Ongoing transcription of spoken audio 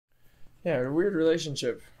Yeah, a weird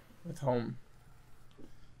relationship with home.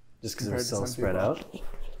 Just because it Compared was to so some spread people. out?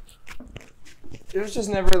 It was just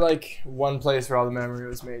never like one place where all the memory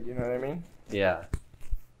was made, you know what I mean? Yeah.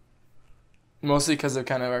 Mostly because of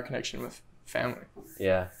kind of our connection with family.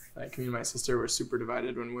 Yeah. Like me and my sister were super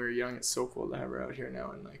divided when we were young. It's so cool to have her out here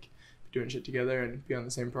now and like be doing shit together and be on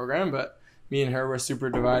the same program. But me and her were super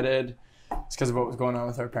divided. It's because of what was going on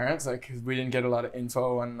with our parents. Like we didn't get a lot of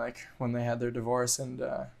info on like when they had their divorce and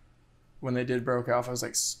when they did broke off. I was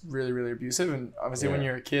like really, really abusive. And obviously when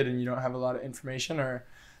you're a kid and you don't have a lot of information or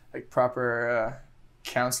like proper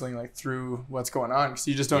counseling like through what's going on because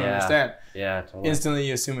you just don't understand. Yeah, totally. Instantly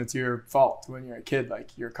you assume it's your fault when you're a kid. Like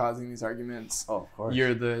you're causing these arguments. Oh, of course.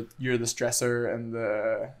 You're the stressor and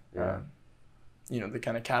the you know, the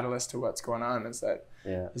kind of catalyst to what's going on is that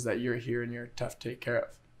you're here and you're tough to take care of.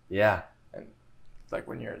 Yeah. And like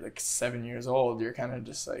when you're like 7 years old, you're kind of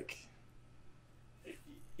just like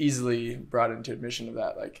easily brought into admission of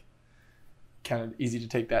that, like kind of easy to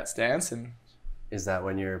take that stance. And Is that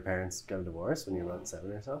when your parents got a divorce, when you were about 7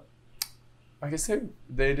 or so? like I said,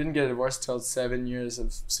 they didn't get a divorce till 7 years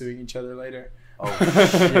of suing each other later. Oh,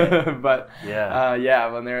 shit. But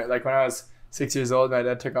Yeah. when they're like when I was 6 years old, my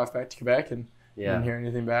dad took off back to Quebec and didn't hear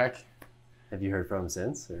anything back. Have you heard from him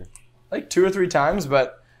since? Or? Like 2 or 3 times,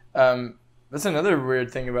 but that's another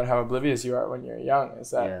weird thing about how oblivious you are when you're young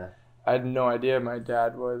is that I had no idea my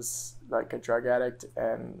dad was like a drug addict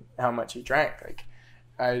and how much he drank. Like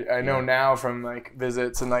I know now from like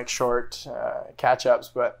visits and like short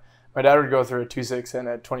catch-ups, but my dad would go through a 2.6 and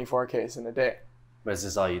a 24 case in a day. But it's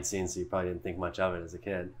just all you'd seen, so you probably didn't think much of it as a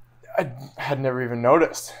kid. I had never even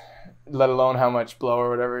noticed, let alone how much blow or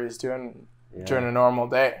whatever he's doing during a normal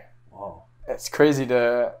day. Whoa. It's crazy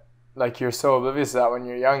to, like, you're so oblivious to that when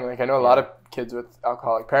you're young. Like, I know a lot of kids with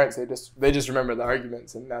alcoholic parents, they just remember the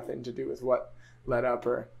arguments and nothing to do with what led up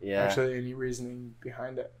or actually any reasoning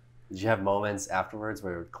behind it. Did you have moments afterwards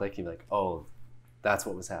where it would click, you'd be like, oh, that's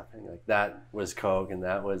what was happening? Like, that was Coke, and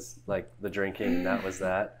that was, like, the drinking, and that was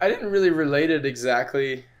that? I didn't really relate it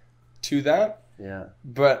exactly to that. Yeah.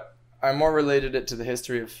 But I more related it to the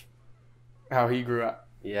history of how he grew up.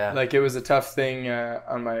 Yeah. Like, it was a tough thing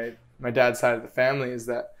on my dad's side of the family is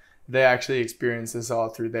that they actually experienced this all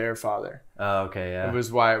through their father. Oh, okay, yeah. It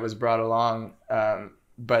was why it was brought along.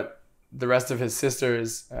 But the rest of his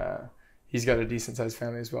sisters, he's got a decent sized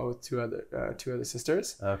family as well with two other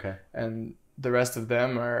sisters. Okay. And the rest of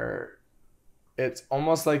them it's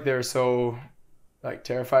almost like they're so like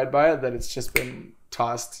terrified by it that it's just been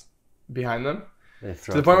tossed behind them.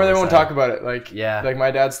 To the point where they won't talk about it. Like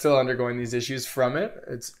my dad's still undergoing these issues from it.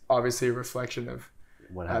 It's obviously a reflection of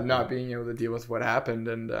not being able to deal with what happened,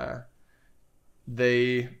 and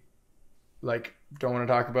they like don't want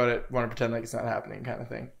to talk about it, want to pretend like it's not happening, kind of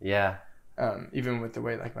thing. Yeah. Even with the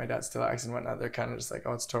way like my dad still acts and whatnot, they're kind of just like,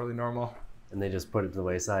 oh, it's totally normal. And they just put it to the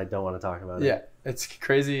wayside, don't want to talk about it. Yeah, it's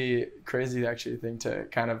crazy actually thing to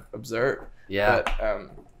kind of observe. Yeah.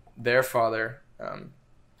 But their father,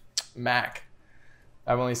 Mac,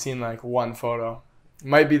 I've only seen like one photo.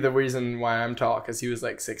 Might be the reason why I'm tall, because he was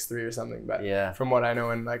like 6'3" or something. But from what I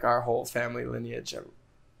know in like our whole family lineage,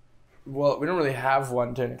 well, we don't really have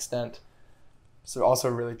one to an extent. So also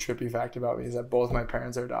a really trippy fact about me is that both my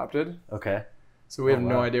parents are adopted. Okay. So we have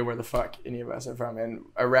no idea where the fuck any of us are from. And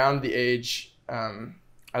around the age, I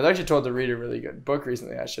was actually told to read a really good book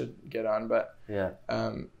recently I should get on, but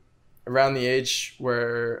around the age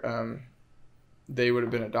where they would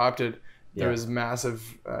have been adopted, there was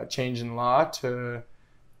massive change in law to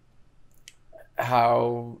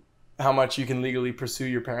how much you can legally pursue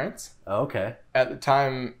your parents. Okay. At the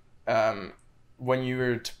time, when you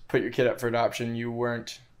were to put your kid up for adoption, you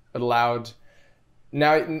weren't allowed.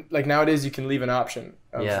 Now, like nowadays, you can leave an option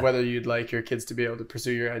of whether you'd like your kids to be able to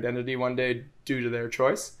pursue your identity one day due to their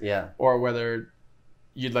choice, or whether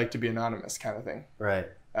you'd like to be anonymous, kind of thing. Right.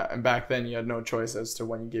 And back then, you had no choice as to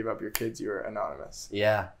when you gave up your kids, you were anonymous.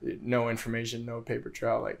 Yeah. No information, no paper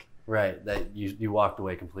trail, like. Right. That you walked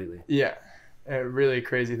away completely. Yeah, a really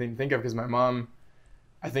crazy thing to think of, because my mom,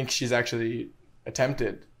 I think she's actually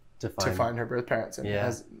attempted to find her birth parents and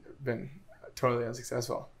has been totally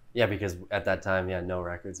unsuccessful. Yeah, because at that time, no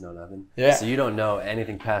records, no nothing. Yeah. So you don't know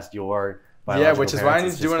anything past your biological parents. Which is why I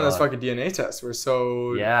need to do one of those gone. fucking DNA tests. We're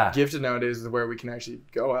so gifted nowadays where we can actually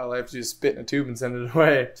go. All I have to do is spit in a tube and send it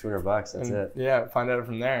away. $200, that's it. Yeah, find out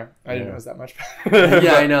from there. I didn't know it was that much.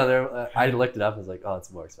 Yeah, I know. I looked it up. I was like, oh,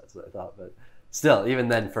 it's more expensive than I thought. But still, even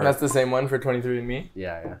then for... That's the same one for 23andMe?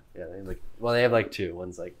 Yeah. They have like two.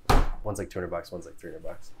 One's like $200, one's like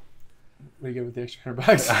 $300. What do you get with the extra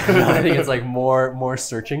 $100? I think it's like more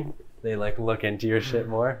searching. They like look into your shit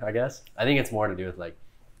more, I guess. I think it's more to do with like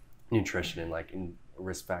nutrition and like in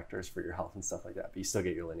risk factors for your health and stuff like that, but you still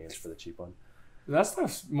get your lineage for the cheap one. That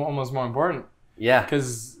stuff's almost more important. Yeah.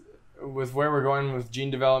 Because with where we're going with gene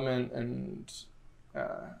development and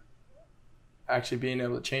actually being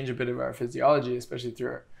able to change a bit of our physiology, especially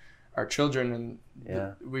through our children,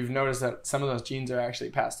 and we've noticed that some of those genes are actually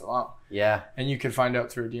passed along. Yeah. And you could find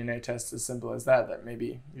out through a DNA test as simple as that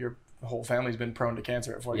maybe your whole family's been prone to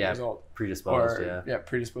cancer at 40 years old. Predisposed,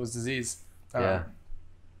 predisposed disease. Yeah.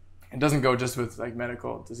 It doesn't go just with like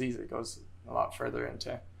medical disease. It goes a lot further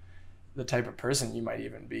into the type of person you might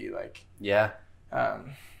even be, like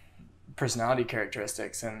personality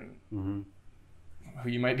characteristics and who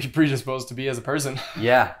you might be predisposed to be as a person.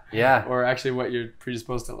 Yeah. Or actually what you're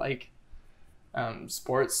predisposed to like.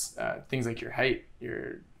 Sports, things like your height,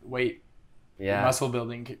 your weight, your muscle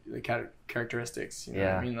building characteristics. You know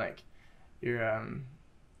what I mean? Like your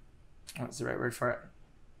what's the right word for it?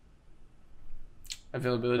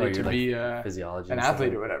 Availability to be physiology, an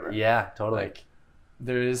athlete or whatever. Yeah, totally. Like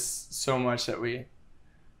there is so much that we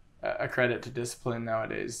accredit to discipline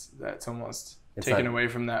nowadays that's almost taken away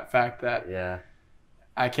from that fact that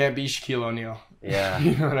I can't be Shaquille O'Neal. Yeah.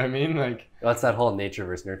 You know what I mean? Like, well, that's that whole nature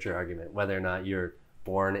versus nurture argument, whether or not you're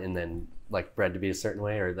born and then like bred to be a certain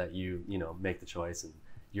way, or that you make the choice and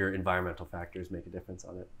your environmental factors make a difference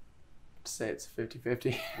on it. Say it's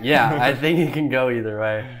 50-50. Yeah, I think it can go either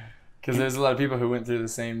way. Because there's a lot of people who went through the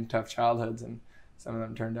same tough childhoods, and some of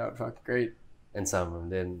them turned out fucking great. And some of them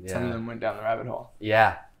didn't. Yeah. Some of them went down the rabbit hole.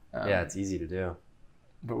 Yeah. It's easy to do.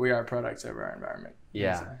 But we are products of our environment.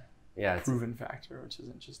 Yeah. It's a proven factor, which is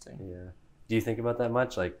interesting. Yeah. Do you think about that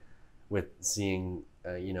much? Like with seeing,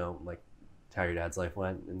 like how your dad's life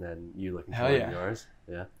went and then you looking forward to yours?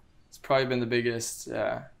 Yeah. It's probably been the biggest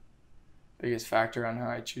factor on how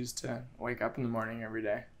I choose to wake up in the morning every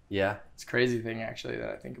day. Yeah. It's a crazy thing, actually, that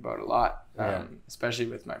I think about a lot, especially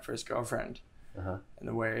with my first girlfriend and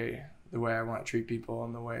the way I want to treat people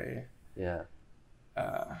and the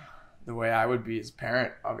way I would be as a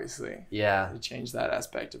parent, obviously. Yeah. To change that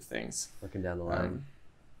aspect of things. Looking down the line.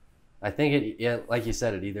 I think like you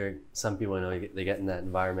said, either some people they get in that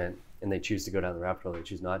environment and they choose to go down the rabbit hole, they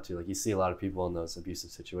choose not to. Like you see a lot of people in those abusive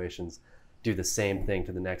situations do the same thing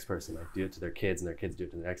to the next person, like do it to their kids and their kids do it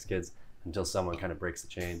to the next kids until someone kind of breaks the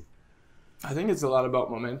chain. I think it's a lot about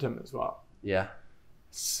momentum as well. Yeah.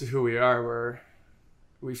 It's who we are.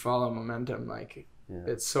 We follow momentum. Like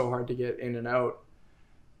it's so hard to get in and out,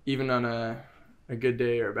 even on a good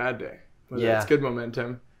day or a bad day. Whether it's good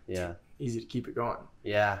momentum, it's easy to keep it going.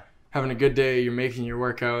 Yeah. Having a good day, you're making your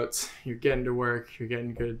workouts, you're getting to work, you're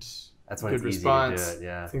getting good response. Easy to do it,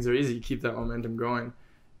 yeah. Things are easy. You keep that momentum going.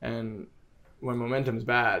 And when momentum's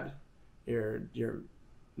bad, you're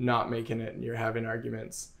not making it and you're having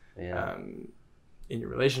arguments in your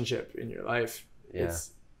relationship, in your life.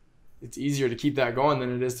 It's easier to keep that going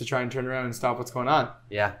than it is to try and turn around and stop what's going on.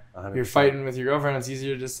 Yeah, 100%. You're fighting with your girlfriend, it's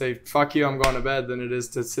easier to just say, fuck you, I'm going to bed, than it is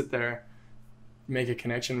to sit there, make a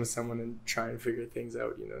connection with someone and try and figure things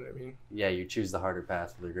out, you know what I mean? Yeah, you choose the harder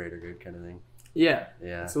path for the greater good kind of thing. Yeah.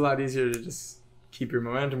 It's a lot easier to just keep your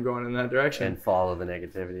momentum going in that direction. And follow the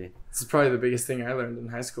negativity. This is probably the biggest thing I learned in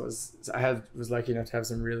high school is was lucky enough to have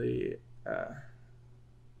some really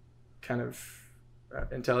kind of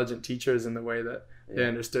intelligent teachers in the way that they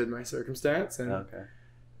understood my circumstance, and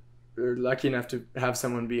we were lucky enough to have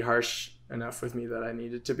someone be harsh enough with me that I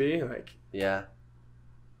needed to be, like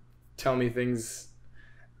tell me things.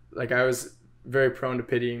 Like I was very prone to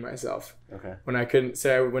pitying myself. When I couldn't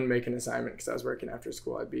say, I wouldn't make an assignment because I was working after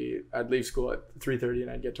school. I'd leave school at 3:30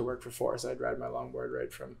 and I'd get to work for 4, so I'd ride my longboard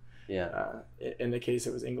right from in the case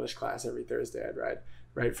it was English class every Thursday, I'd ride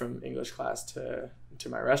right from English class to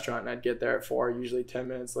my restaurant, and I'd get there at 4, usually 10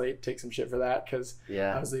 minutes late, take some shit for that because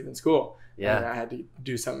I was leaving school. And I had to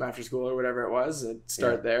do something after school or whatever it was. I'd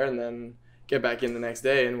start there and then get back in the next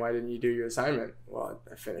day. And why didn't you do your assignment? Well,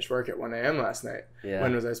 I finished work at 1 a.m. last night.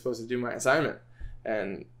 When was I supposed to do my assignment?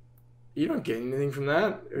 And you don't gain anything from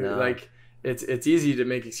that. No. Like it's easy to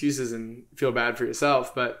make excuses and feel bad for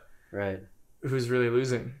yourself, but who's really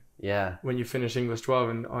losing? When you finish English 12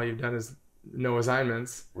 and all you've done is no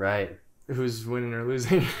assignments. Who's winning or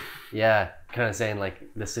losing? Kind of saying like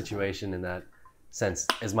the situation in that sense,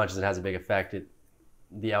 as much as it has a big effect,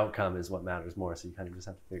 the outcome is what matters more. So you kind of just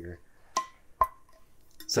have to figure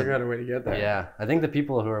out a way to get there. I think the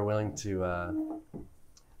people who are willing to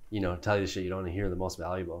tell you the shit you don't want to hear are the most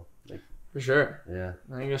valuable. Like, for sure.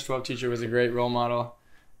 My English 12 teacher was a great role model.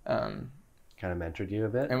 Kind of mentored you a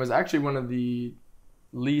bit, and was actually one of the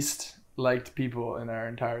least liked people in our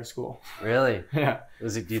entire school. Really?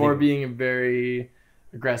 For being a very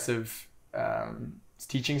aggressive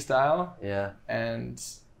teaching style. And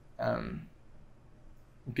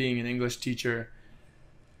being an English teacher,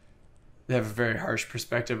 they have a very harsh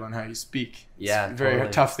perspective on how you speak. Yeah, it's a very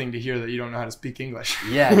tough thing to hear that you don't know how to speak English.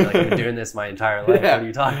 Yeah, like, I've been doing this my entire life. Yeah. What are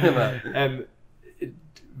you talking about? And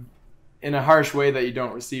in a harsh way that you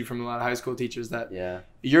don't receive from a lot of high school teachers, that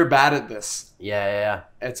you're bad at this. Yeah.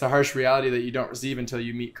 It's a harsh reality that you don't receive until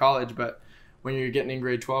you meet college. But when you're getting in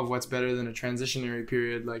grade 12, what's better than a transitionary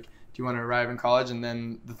period? Like, do you want to arrive in college? And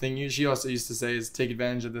then the thing she also used to say is take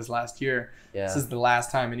advantage of this last year. Yeah. This is the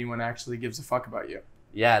last time anyone actually gives a fuck about you.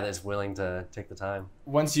 Yeah, that's willing to take the time.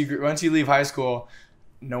 Once you leave high school,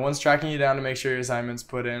 no one's tracking you down to make sure your assignment's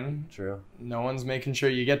put in. True. No one's making sure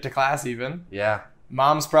you get to class even. Yeah.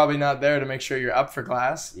 Mom's probably not there to make sure you're up for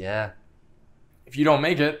class. Yeah. If you don't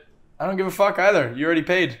make it, I don't give a fuck either. You already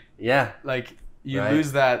paid. Yeah. Like, you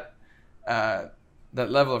lose that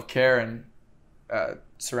level of care and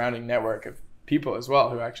surrounding network of people as well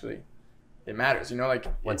who actually, it matters, you know, like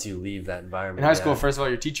once you leave that environment. In high school, first of all,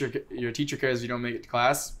 your teacher cares if you don't make it to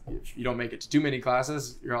class. If you don't make it to too many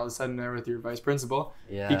classes, you're all of a sudden there with your vice principal.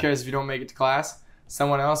 Yeah. He cares if you don't make it to class.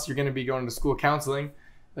 Someone else, you're going to be going to school counseling.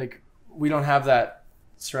 Like, we don't have that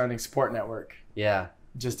surrounding support network. Yeah.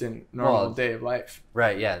 Just in normal day of life.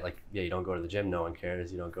 Right, yeah. Like, yeah, you don't go to the gym, no one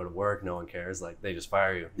cares. You don't go to work, no one cares. Like, they just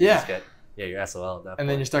fire you. You just get, you're SOL at that point. And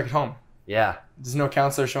then you're stuck at home. Yeah. There's no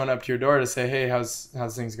counselor showing up to your door to say, hey, how's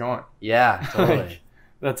things going? Yeah, totally. Like,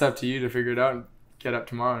 that's up to you to figure it out and get up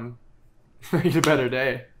tomorrow and make it a better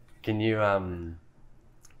day. Can you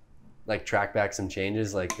like track back some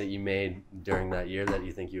changes like that you made during that year that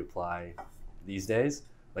you think you apply these days?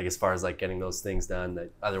 Like, as far as like getting those things done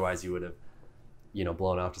that otherwise you would have, you know,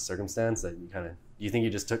 blown off to circumstance, that you kind of, do you think you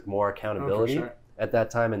just took more accountability at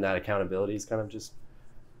that time, and that accountability is kind of just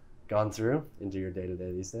gone through into your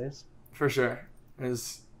day-to-day these days? For sure.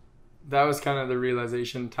 That was kind of the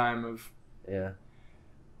realization time of,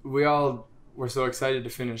 we all were so excited to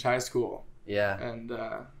finish high school. Yeah. And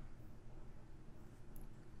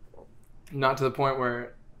not to the point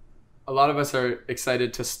where a lot of us are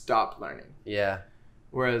excited to stop learning. Yeah.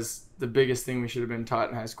 Whereas the biggest thing we should have been taught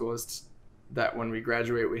in high school is that when we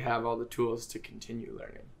graduate, we have all the tools to continue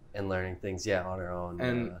learning. And learning things, on our own.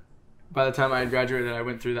 And by the time I had graduated, I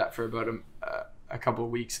went through that for about a couple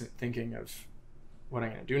of weeks thinking of what I'm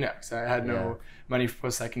going to do next. I had no money for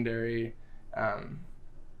post-secondary and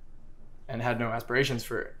had no aspirations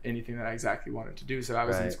for anything that I exactly wanted to do. So I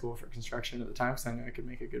was in school for construction at the time because I knew I could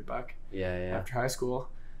make a good buck after high school.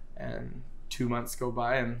 And 2 months go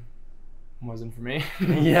by and it wasn't for me.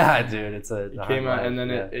 Yeah, dude, it came out, and then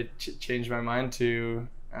it changed my mind to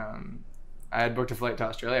I had booked a flight to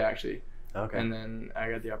Australia actually. Okay. And then I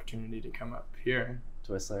got the opportunity to come up here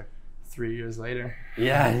to Whistler 3 years later.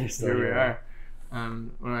 Yeah, you're still here we are.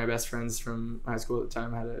 One of my best friends from high school at the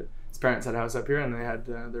time his parents had a house up here, and they had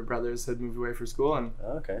their brothers had moved away for school, and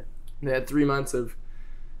they had 3 months of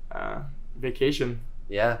vacation.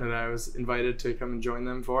 Yeah. That I was invited to come and join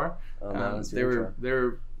them for. Oh, no, they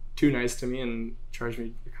were too nice to me and charged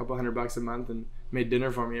me a couple $100 a month and made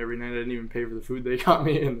dinner for me every night. I didn't even pay for the food they got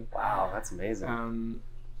me. And wow, that's amazing.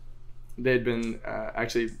 They'd been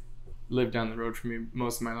actually lived down the road from me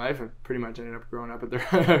most of my life. I pretty much ended up growing up at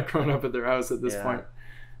their house at this point.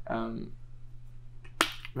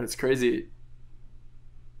 But it's crazy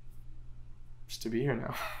just to be here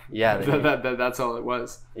now. Yeah, that's all it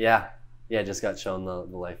was. Yeah, just got shown the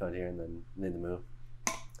life out here and then made the move.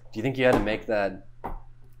 Do you think you had to make that?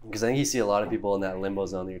 Because I think you see a lot of people in that limbo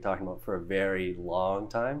zone that you're talking about for a very long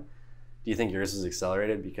time. Do you think yours was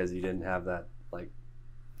accelerated because you didn't have that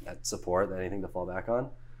that support, anything to fall back on?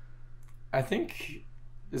 I think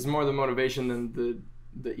it's more the motivation than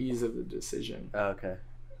the ease of the decision. Oh, okay.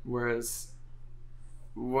 Whereas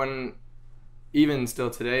even still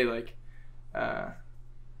today,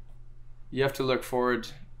 you have to look forward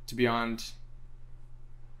to beyond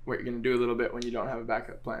what you're going to do a little bit when you don't have a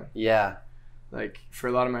backup plan. Yeah. Like, for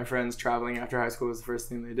a lot of my friends, traveling after high school was the first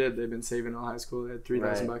thing they did. They've been saving all high school. They had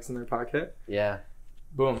 $3,000 in their pocket. Yeah.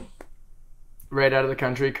 Boom. Right out of the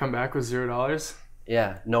country, come back with $0.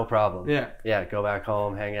 Yeah, no problem. Yeah. Yeah, go back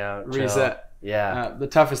home, hang out, reset. Chill. Yeah. The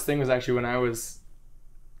toughest thing was actually when I was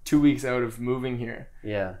 2 weeks out of moving here.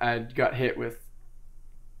 Yeah. I got hit with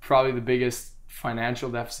probably the biggest financial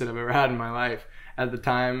deficit I've ever had in my life. At the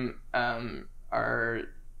time, our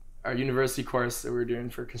university course that we were doing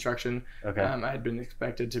for construction, I had been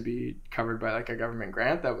expected to be covered by a government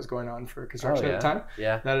grant that was going on for construction at the time.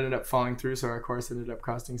 Yeah. That ended up falling through, so our course ended up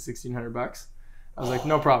costing $1,600. I was like,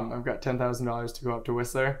 no problem. I've got $10,000 to go up to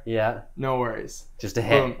Whistler. Yeah. No worries. Just a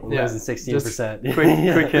hit. Boom. Yeah. Losing 16%.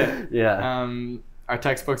 Quick hit. Yeah. our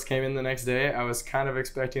textbooks came in the next day. I was kind of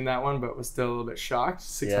expecting that one, but was still a little bit shocked.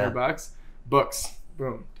 $600. Books,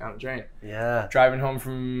 boom, down the drain. Yeah. Driving home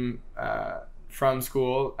from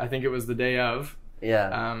school, I think it was the day of.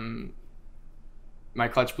 Yeah. My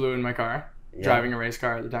clutch blew in my car. Yeah. Driving a race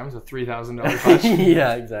car at the time, so $3,000 clutch.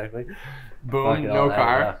 Yeah, exactly. Boom, no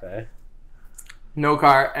car. Off, eh? No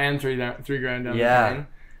car and $3,000 down the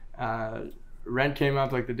drain. Rent came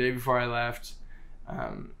up like the day before I left.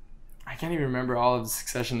 I can't even remember all of the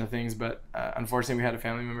succession of things, but unfortunately we had a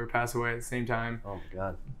family member pass away at the same time. Oh my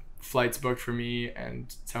God. Flights booked for me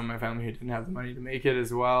and some of my family who didn't have the money to make it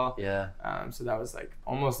as well. Yeah. So that was like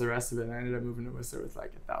almost the rest of it. And I ended up moving to Whistler with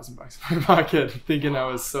like $1,000 in my pocket, thinking I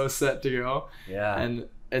was so set to go. Yeah. And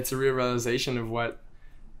it's a real realization of what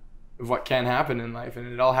can happen in life, and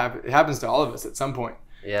it happens to all of us at some point.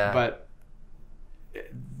 Yeah. But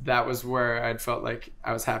that was where I'd felt like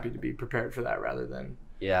I was happy to be prepared for that rather than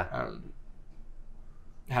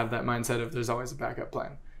have that mindset of there's always a backup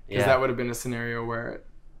plan. Because that would have been a scenario where it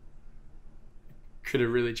could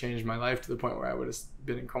have really changed my life to the point where I would have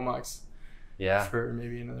been in Comox for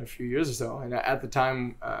maybe another few years or so. And at the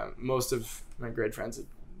time, most of my grade friends had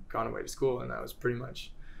gone away to school, and I was pretty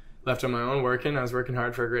much left on my own working. I was working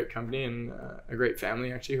hard for a great company and a great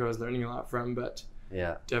family, actually, who I was learning a lot from, but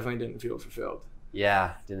definitely didn't feel fulfilled.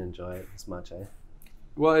 Yeah, didn't enjoy it as much, eh?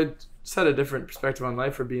 Well, it set a different perspective on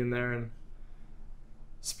life for being there and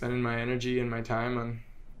spending my energy and my time on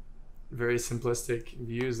very simplistic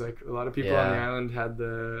views. Like a lot of people on the island had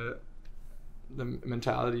the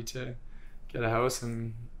mentality to get a house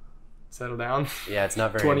and settle down. Yeah, it's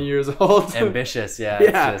not very 20 years old. Ambitious, yeah.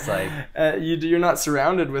 It's just like you're not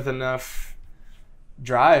surrounded with enough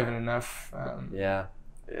drive and enough.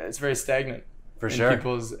 It's very stagnant. For sure.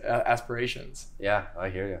 People's aspirations. Yeah, I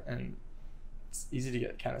hear you. And it's easy to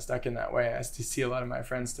get kind of stuck in that way. I see a lot of my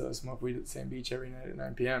friends still smoke weed at the same beach every night at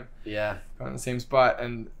 9 p.m. Yeah. Going to the same spot,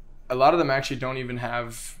 and a lot of them actually don't even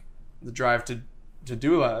have the drive to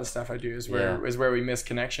do a lot of the stuff I do. Is where we miss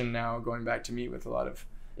connection now. Going back to meet with a lot of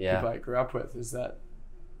people I grew up with, is that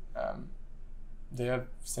they have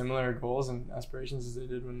similar goals and aspirations as they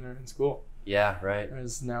did when they're in school. Yeah, right.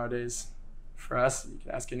 Whereas nowadays, for us, you can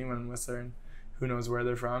ask anyone in Whistler, and who knows where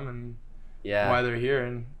they're from and why they're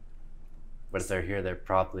here. But if they're here, they're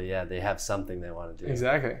probably they have something they want to do.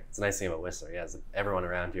 Exactly. It's a nice thing about Whistler. Yeah, is everyone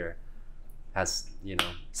around here has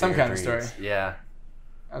some kind dreams. Of story. Yeah.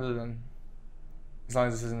 Other than, as long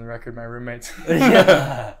as this isn't the record, my roommates.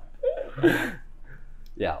 Yeah.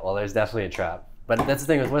 Well, there's definitely a trap. But that's the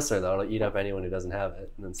thing with Whistler, though. It'll eat up anyone who doesn't have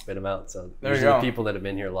it and then spit them out. So there you go. People that have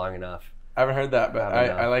been here long enough. I haven't heard that, but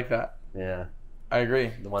I like that. Yeah. I agree.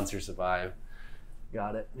 The ones who survive.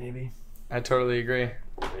 Got it, maybe. I totally agree.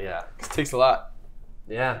 Yeah. It takes a lot.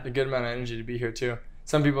 Yeah. A good amount of energy to be here, too.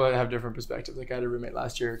 Some people have different perspectives. Like, I had a roommate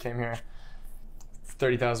last year who came here for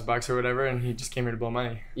 $30,000 or whatever, and he just came here to blow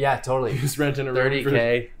money. Yeah, totally. He was renting a room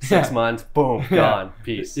 $30K, 6 months, boom, gone,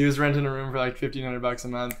 peace. He was renting a room for like $1,500 a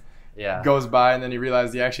month. Yeah. Goes by, and then he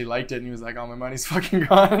realized he actually liked it, and he was like, "Oh, my money's fucking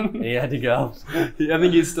gone." He had to go. I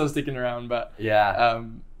think he's still sticking around, but a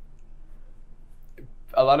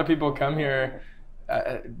lot of people come here.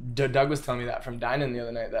 Doug was telling me that from dining the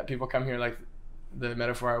other night, that people come here like the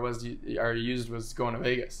metaphor I used was going to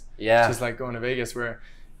Vegas. Yeah. It's just like going to Vegas, where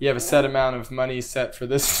you have a set amount of money set for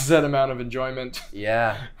this set amount of enjoyment.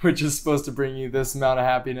 Yeah. Which is supposed to bring you this amount of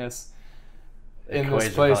happiness in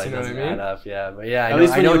this place, you know what I mean? Up, yeah, but yeah. At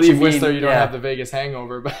least when you leave Whistler, you don't have the Vegas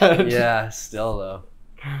hangover. But yeah, still though.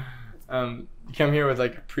 You come here with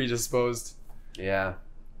like a predisposed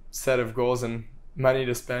set of goals and money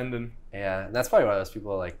to spend, and and that's probably why those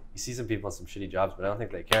people like, you see some people in some shitty jobs, but I don't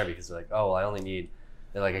think they care, because they're like, oh well, I only need.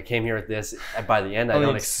 They're like, I came here with this, and by the end, I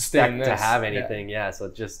don't expect to have anything. Yeah, so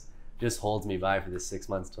it just holds me by for this 6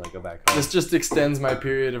 months till I go back home. This just extends my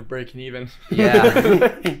period of breaking even. Yeah.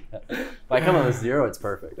 If I come on with 0, it's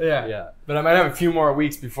perfect. Yeah. But I might have a few more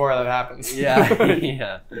weeks before that happens.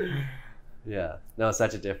 Yeah. No, it's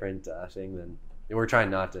such a different thing than we're trying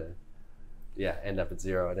not to. End up at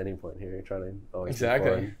 0 at any point here. You're trying to always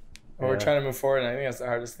exactly. Well, we're trying to move forward, and I think that's the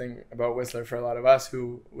hardest thing about Whistler for a lot of us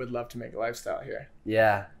who would love to make a lifestyle here.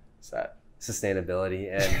 Yeah. It's that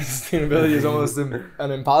sustainability, and sustainability is almost an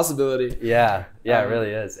impossibility. Yeah, it really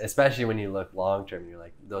is. Especially when you look long term, you're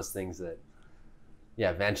like those things that,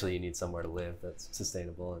 eventually you need somewhere to live that's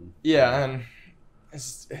sustainable and. Yeah, and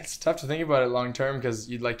it's tough to think about it long term, because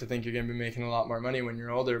you'd like to think you're going to be making a lot more money when you're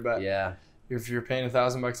older, but if you're paying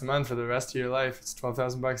 $1,000 a month for the rest of your life, it's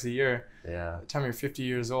 $12,000 a year. Yeah. By the time you're 50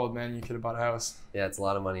 years old, man, you could have bought a house. Yeah, it's a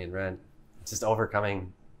lot of money in rent. It's just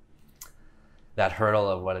overcoming that hurdle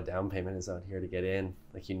of what a down payment is out here to get in.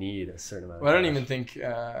 Like you need a certain amount. Well, I don't even think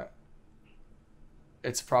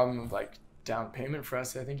it's a problem of like down payment for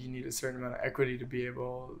us. I think you need a certain amount of equity to be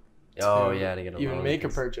able to to get a even loan, make a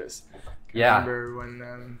purchase. I remember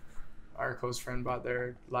when our close friend bought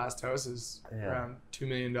their last house is around $2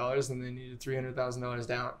 million and they needed $300,000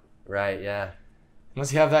 down. Right. Yeah.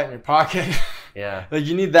 Unless you have that in your pocket. Yeah. Like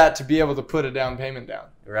you need that to be able to put a down payment down.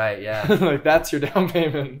 Right. Yeah. Like that's your down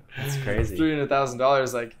payment. That's crazy.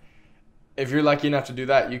 $300,000. Like if you're lucky enough to do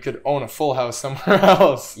that, you could own a full house somewhere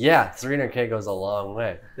else. Yeah. $300K goes a long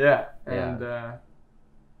way. Yeah. And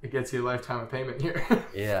it gets you a lifetime of payment here.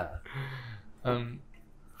 Yeah. And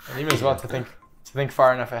even as well to think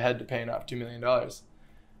far enough ahead to paying off $2 million.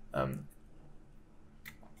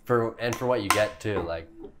 For what you get too, like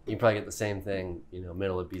you probably get the same thing,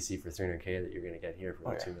 middle of BC for $300K that you're gonna get here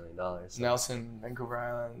for $2 million. So. Nelson, Vancouver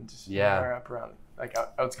Island, or up around like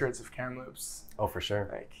outskirts of Kamloops. Oh, for sure.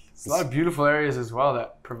 Like it's a lot of beautiful areas as well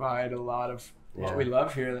that provide a lot of what we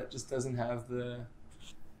love here that just doesn't have the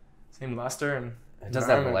same luster and it doesn't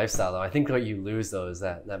have the lifestyle though. I think what you lose though is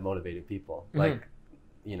that motivated people, like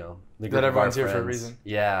that everyone's here for a reason.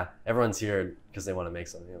 Yeah, everyone's here because they want to make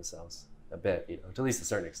something of themselves. A bit, to at least a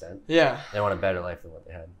certain extent. Yeah. They want a better life than what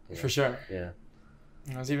they had. For sure. Yeah.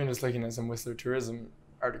 I was even just looking at some Whistler tourism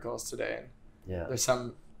articles today, and there's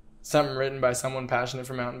something written by someone passionate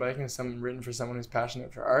for mountain biking, something written for someone who's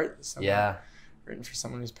passionate for art, written for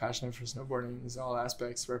someone who's passionate for snowboarding. There's all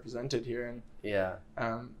aspects represented here,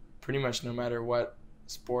 and pretty much no matter what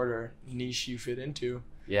sport or niche you fit into,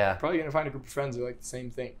 probably gonna find a group of friends who like the same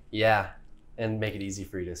thing. Yeah. And make it easy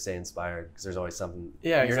for you to stay inspired because there's always something.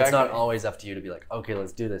 Yeah, exactly. It's not always up to you to be like, okay,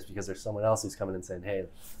 let's do this because there's someone else who's coming and saying, hey,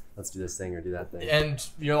 let's do this thing or do that thing. And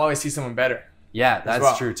you'll always see someone better. Yeah,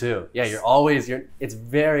 that's true too. Yeah, it's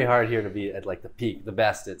very hard here to be at like the peak, the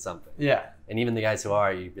best at something. Yeah. And even the guys who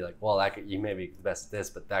are, you'd be like, well, you may be the best at this,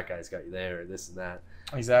 but that guy's got you there or this and that.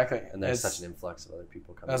 Exactly. And there's such an influx of other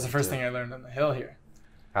people coming. That's the first thing I learned on the hill here.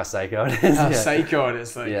 How psycho it is. How psycho it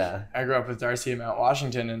is. Like, I grew up with Darcy at Mount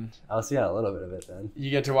Washington, and I'll see a little bit of it then. You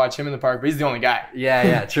get to watch him in the park, but he's the only guy.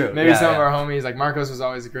 Yeah, true. Maybe some of our homies, like Marcos was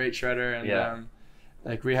always a great shredder, and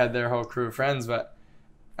like we had their whole crew of friends, but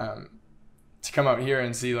to come out here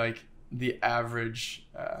and see like the average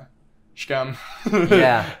scum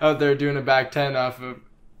out there doing a back 10 off of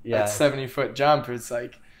a 70-foot jump, it's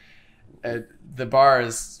like the bar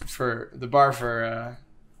for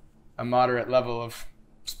a moderate level of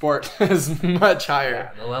sport is much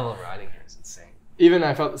higher. Yeah, the level of riding here is insane. Even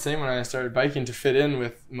I felt the same when I started biking to fit in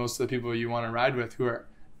with most of the people you want to ride with who are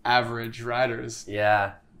average riders.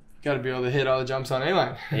 Yeah. You got to be able to hit all the jumps on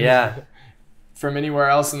A-line. Yeah. From anywhere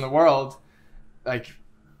else in the world, like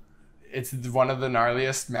it's one of the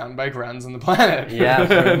gnarliest mountain bike runs on the planet. Yeah,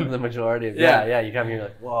 for the majority of you come here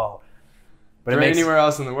like, whoa. But anywhere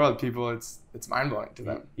else in the world, people, it's mind-blowing to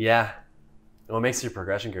them. Yeah. What makes your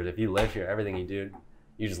progression curve, if you live here, everything you do,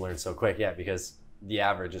 you just learn so quick. Yeah, because the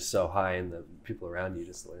average is so high and the people around you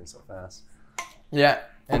just learn so fast. Yeah,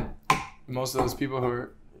 and most of those people who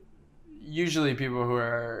are usually people who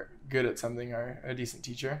are good at something are a decent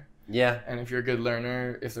teacher. Yeah. And if you're a good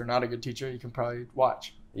learner, if they're not a good teacher, you can probably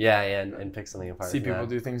watch. Yeah, and pick something apart. See people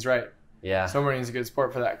do things right. Yeah. Snowboarding is a good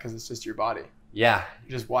sport for that because it's just your body. Yeah.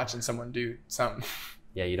 You're just watching someone do something.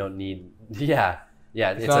 Yeah, you don't need... Yeah.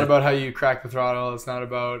 Yeah. It's not about how you crack the throttle. It's not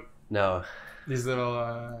about... No. These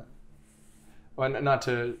little... well, not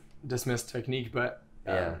to dismiss technique, but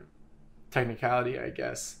technicality, I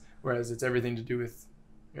guess. Whereas it's everything to do with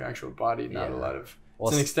your actual body, not a lot of...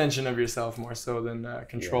 It's an extension of yourself more so than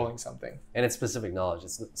controlling something. And it's specific knowledge.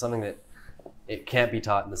 It's something that it can't be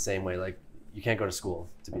taught in the same way. Like, you can't go to school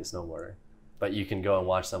to be a snowboarder, but you can go and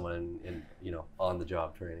watch someone in on the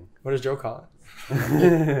job training. What does Joe call it?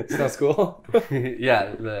 It's not school.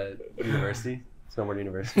 Yeah, the university, snowboard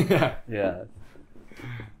university. Yeah.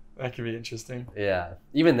 That could be interesting. Yeah.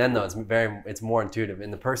 Even then though, it's more intuitive,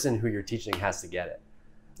 and the person who you're teaching has to get it.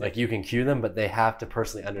 Like, you can cue them, but they have to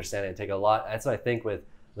personally understand it and take a lot. That's what I think with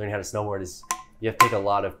learning how to snowboard is you have to take a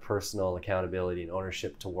lot of personal accountability and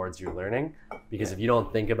ownership towards your learning, because if you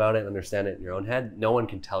don't think about it and understand it in your own head, no one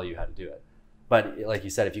can tell you how to do it. But like you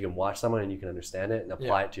said, if you can watch someone and you can understand it and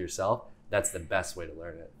apply it to yourself, that's the best way to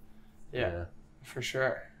learn it. Yeah, for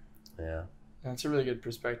sure. Yeah. That's a really good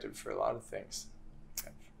perspective for a lot of things.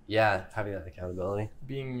 Yeah, having that accountability.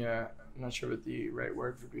 Being, I'm not sure what the right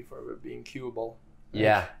word would be for it, but being cueable.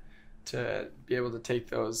 Yeah. To be able to take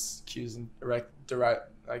those cues and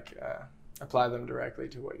apply them directly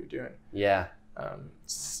to what you're doing. Yeah.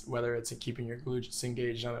 Whether it's keeping your glutes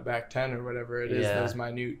engaged on a back 10 or whatever it is, those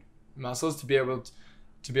minute muscles, to be able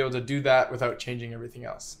to do that without changing everything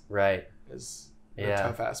else. Right. Is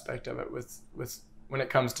tough aspect of it with when it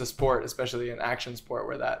comes to sport, especially an action sport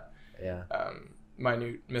where that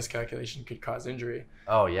minute miscalculation could cause injury.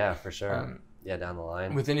 Oh yeah, for sure. Down the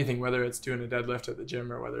line. With anything, whether it's doing a deadlift at the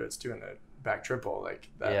gym or whether it's doing a back triple, like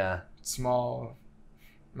that small,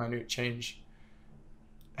 minute change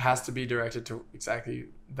has to be directed to exactly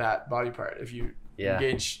that body part. If you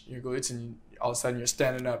engage your glutes and all of a sudden you're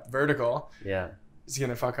standing up vertical, it's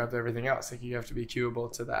gonna fuck up everything else. Like you have to be cueable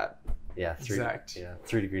to that.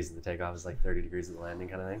 3 degrees of the takeoff is like 30 degrees of the landing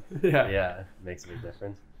kind of thing. It makes a big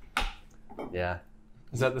difference.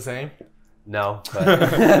 Is that the same? No, but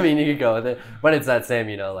I mean, you could go with it, but it's that same,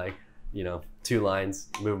 like, 2 lines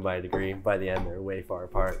moving by a degree. By the end, they're way far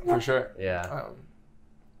apart. For sure. Yeah.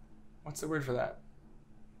 What's the word for that?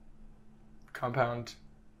 Compounding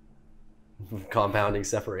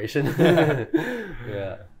separation.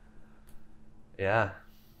 Yeah.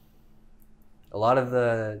 A lot of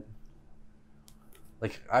the,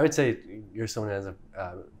 like, I would say you're someone who has a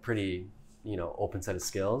pretty, open set of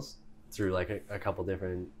skills through like a couple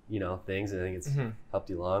different, things. And I think it's helped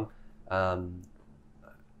you along. A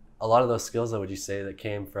lot of those skills, though, would you say that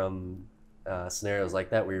came from scenarios like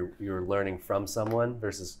that where you were learning from someone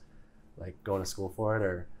versus like going to school for it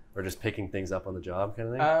or just picking things up on the job kind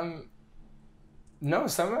of thing? No,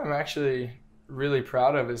 some of them I'm actually really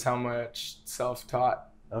proud of is how much self-taught.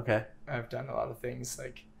 Okay. I've done a lot of things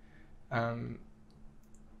like, I'm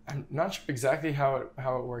not sure exactly how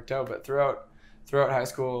it worked out, but throughout high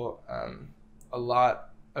school, a lot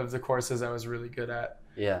of the courses I was really good at.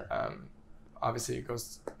 Obviously it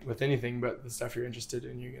goes with anything, but the stuff you're interested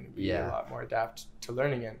in, you're going to be a lot more adapt to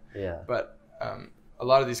learning in. But a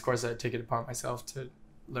lot of these courses I take it upon myself to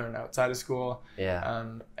learn outside of school.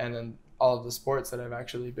 And then all of the sports that I've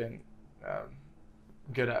actually been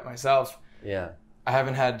good at myself. I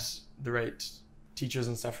haven't had the right teachers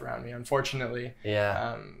and stuff around me, unfortunately.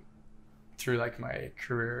 Through like my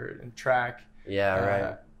career in track.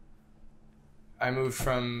 I moved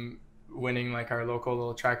from winning like our local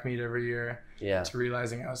little track meet every year to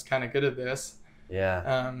realizing I was kind of good at this.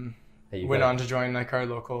 Went on to join like our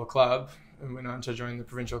local club and went on to join the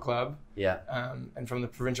provincial club. And from the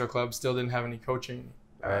provincial club still didn't have any coaching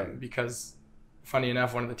because funny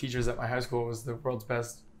enough, one of the teachers at my high school was the world's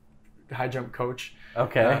best high jump coach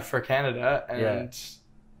for Canada. And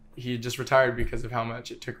he just retired because of how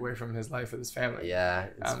much it took away from his life with his family.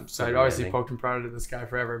 So I'd obviously poked and prodded at this guy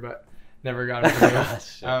forever, but never got him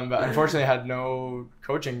to but unfortunately I had no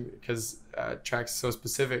coaching because track's so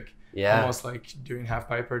specific. Almost like doing half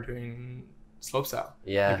pipe or doing slopestyle.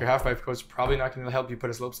 Like your half pipe coach is probably not going to help you put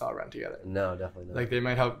a slopestyle run together. No, definitely not. Like they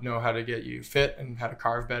might help know how to get you fit and how to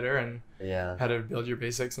carve better and how to build your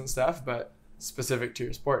basics and stuff, but specific to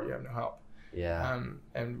your sport, you have no help.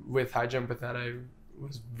 And with high jump, with that, I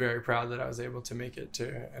was very proud that I was able to make it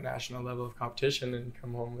to a national level of competition and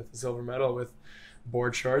come home with a silver medal with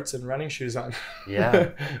board shorts and running shoes on.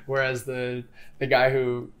 Whereas the guy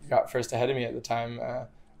who got first ahead of me at the time,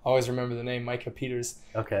 always remember the name, Micah Peters.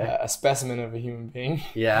 A specimen of a human being.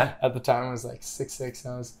 At the time was like 6'6",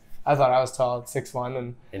 and I thought I was tall at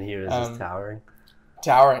 6'1", and he was just towering.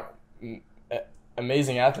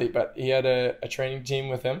 Amazing athlete, but he had a training team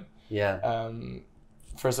with him.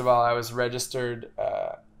 First of all, I was registered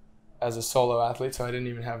as a solo athlete, so I didn't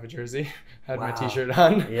even have a jersey. I had my t-shirt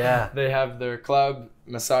on. They have their club,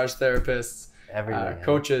 massage therapists,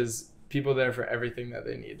 coaches, people there for everything that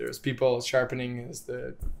they need. There's people sharpening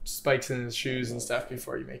the spikes in his shoes and stuff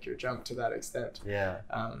before you make your jump to that extent.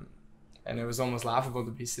 And it was almost laughable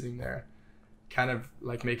to be sitting there kind of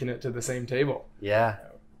like making it to the same table.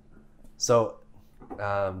 So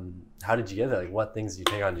how did you get there? Like what things did you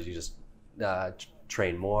take on? Did you just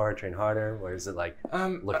train more, train harder? Or is it like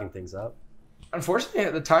looking things up? Unfortunately,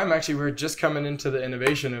 at the time, actually, we were just coming into the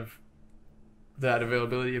innovation of that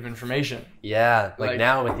availability of information. Like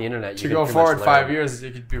now with the internet, you to go forward 5 years,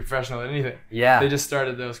 you could be professional at anything. They just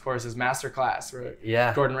started those courses, Masterclass,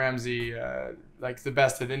 where Gordon Ramsay, like the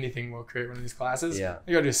best at anything, will create one of these classes. You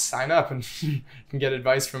gotta just sign up and you can get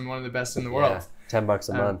advice from one of the best in the world. $10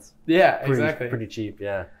 a month. Exactly. Pretty cheap.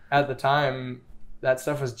 At the time, that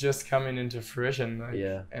stuff was just coming into fruition,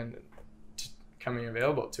 and coming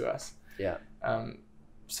available to us.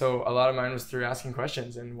 So a lot of mine was through asking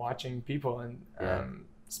questions and watching people and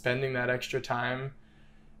spending that extra time.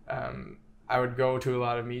 I would go to a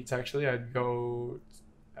lot of meets, actually. I'd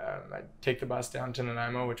take the bus down to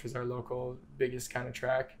Nanaimo, which was our local biggest kind of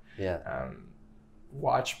track.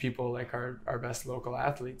 Watch people like our best local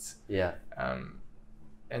athletes.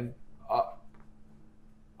 And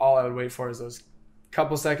all I would wait for is those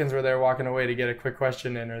couple seconds where they're walking away to get a quick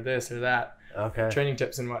question in or this or that. Training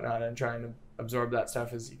tips and whatnot, and trying to absorb that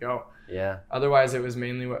stuff as you go. Yeah. Otherwise, it was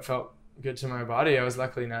mainly what felt good to my body. I was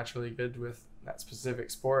luckily naturally good with that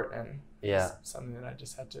specific sport, and yeah, something that I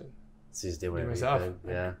just had to so you just do myself.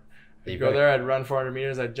 Yeah. I'd go there, I'd run 400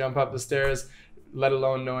 meters, I'd jump up the stairs, let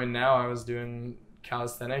alone knowing now I was doing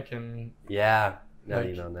calisthenic and yeah. Now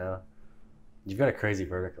you know now. You've got a crazy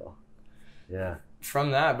vertical. Yeah.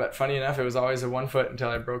 From that, but funny enough, it was always a 1 foot until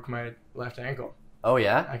I broke my left ankle. Oh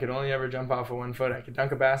yeah? I could only ever jump off of 1 foot. I could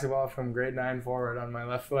dunk a basketball from grade 9 forward on my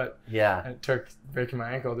left foot. Yeah. And it took breaking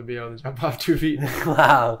my ankle to be able to jump off 2 feet.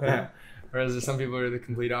 Wow. Yeah. Whereas there's some people who are the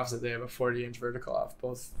complete opposite. They have a 40-inch vertical off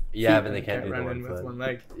both feet. Yeah, but they can't do run the 1 in foot. with one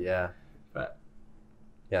leg. Yeah. But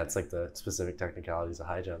yeah, it's like the specific technicalities of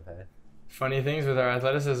high jump, hey? Funny things with our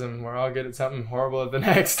athleticism. We're all good at something, horrible at the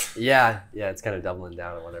next. Yeah, it's kind of doubling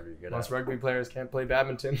down on whatever you're good Most at. rugby players can't play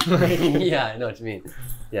badminton. Yeah, I know what you mean.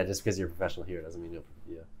 Yeah, just because you're a professional here doesn't mean you'll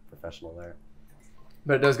be a professional there.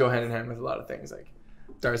 But it does go hand in hand with a lot of things. Like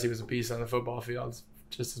Darcy was a beast on the football field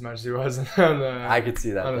just as much as he was on the I could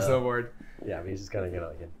see that on the though. snowboard. Yeah, but he's just kind of got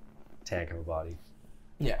like a tank of a body.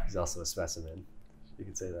 Yeah. He's also a specimen. You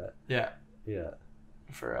could say that. Yeah. Yeah.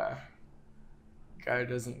 For a guy who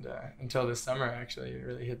doesn't until this summer actually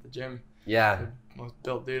really hit the gym. Yeah. The most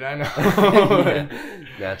built dude I know.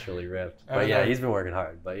 Naturally ripped. But yeah, he's been working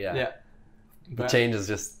hard. But yeah. Yeah. The change is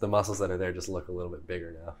just the muscles that are there just look a little bit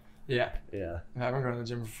bigger now. Yeah. Yeah. I haven't gone to the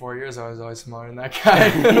gym for 4 years. I was always smaller than that guy.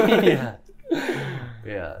 Yeah.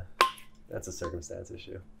 Yeah. That's a circumstance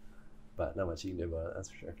issue. But not much you can do about it, that's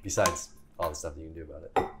for sure. Besides all the stuff that you can do about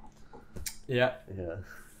it. Yeah. Yeah.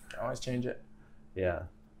 Always change it. Yeah.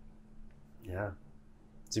 Yeah.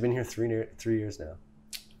 So you've been here 3 years now.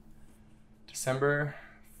 December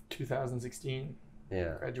 2016.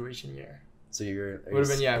 Yeah. Graduation year. So you're would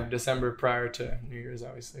have been December prior to New Year's,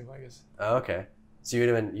 obviously. I guess. Oh, okay. So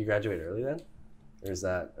you graduated early then, or is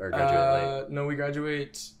that or graduate late? No, we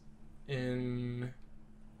graduate in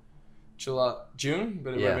June,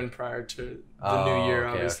 but it would have been prior to the new year,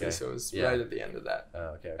 obviously. Okay. So it was right at the end of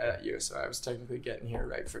that year. So I was technically getting here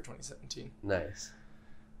right for 2017. Nice.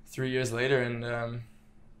 3 years later, and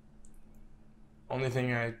only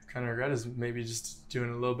thing I kind of regret is maybe just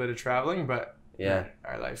doing a little bit of traveling, but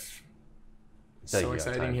our life is so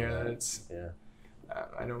exciting here that it's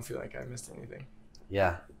I don't feel like I missed anything.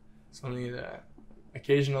 Yeah. It's only the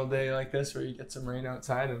occasional day like this where you get some rain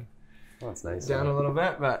outside and that's nice. Down a little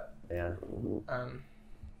bit, but yeah. I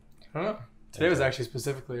don't know. Today was actually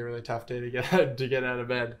specifically a really tough day to get out of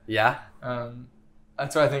bed. Yeah.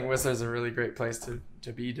 That's why I think Whistler's a really great place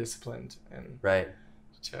to be disciplined and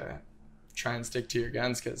to try and stick to your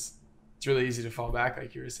guns, because it's really easy to fall back,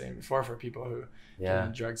 like you were saying before, for people who get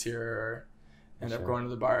into drugs here or end up going to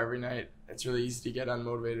the bar every night. It's really easy to get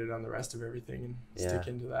unmotivated on the rest of everything and stick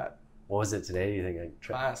into that. What was it today? Do you think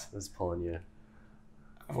class was pulling you?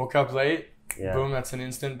 I woke up late. Yeah. Boom, that's an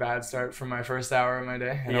instant bad start from my first hour of my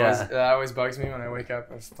day. And that always bugs me when I wake up.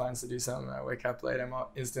 I have plans to do something, I wake up late, I'm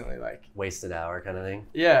instantly like... wasted hour kind of thing?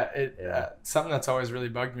 Yeah, something that's always really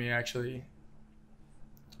bugged me, actually.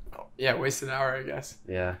 Wasted hour, I guess.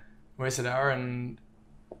 Yeah. Wasted hour, and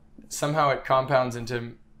somehow it compounds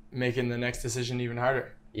into making the next decision even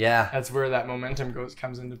harder. Yeah. That's where that momentum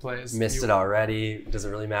comes into play. Missed it already. Does it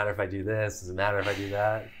really matter if I do this? Does it matter if I do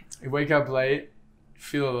that? You wake up late,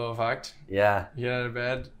 feel a little fucked. Yeah. You get out of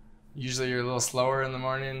bed. Usually you're a little slower in the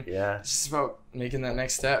morning. Yeah. It's just about making that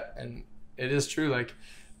next step. And it is true. Like,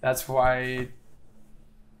 that's why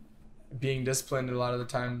being disciplined a lot of the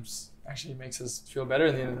times actually makes us feel better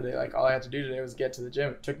at the end of the day. Like, all I had to do today was get to the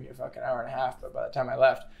gym. It took me a fucking hour and a half, but by the time I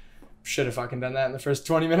left, should have fucking done that in the first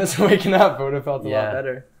 20 minutes of waking up. I would have felt a lot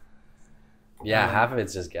better. Yeah, half of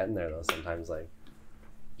it's just getting there though. Sometimes, like,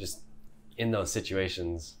 just in those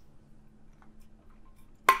situations.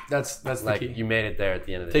 That's like the key. You made it there at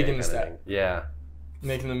the end of the day. Taking the step. Yeah.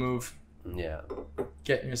 Making the move. Yeah.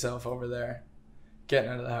 Getting yourself over there. Getting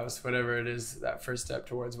out of the house. Whatever it is, that first step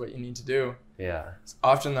towards what you need to do. Yeah. It's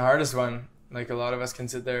often the hardest one. Like, a lot of us can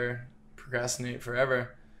sit there, procrastinate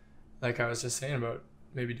forever. Like I was just saying about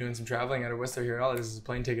maybe doing some traveling out of Whistler here. All it is a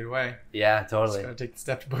plane ticket away. Yeah, totally. Just gotta take the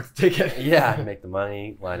step to book the ticket. Yeah, make the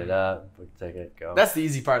money, line it up, book the ticket, go. That's the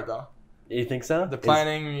easy part, though. You think so? The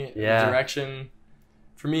planning, direction.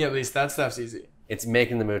 For me, at least, that stuff's easy. It's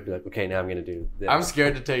making the move to be like, okay, now I'm gonna do this. I'm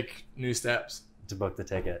scared to take new steps. To book the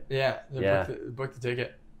ticket. Yeah. Book the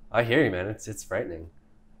ticket. I hear you, man. It's frightening.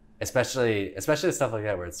 Especially stuff like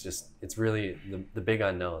that where it's really the big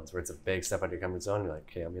unknowns, where it's a big step out of your comfort zone. You're like,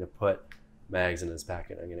 okay, I'm gonna put mags in this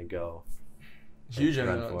packet. I'm gonna go. Huge run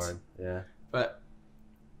unknowns. Forward. Yeah. But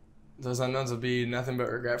those unknowns will be nothing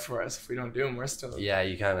but regret for us if we don't do them. We're still. Yeah,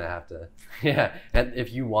 you kind of have to. Yeah, and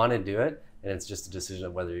if you want to do it, and it's just a decision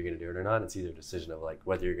of whether you're going to do it or not. It's either a decision of like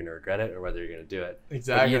whether you're going to regret it or whether you're going to do it.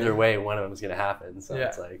 Exactly. But either way, one of them is going to happen. So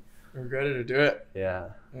it's like, regret it or do it. Yeah.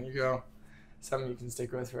 There you go. Something you can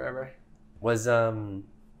stick with forever. Was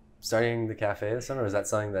starting the cafe this summer, was that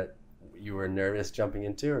something that you were nervous jumping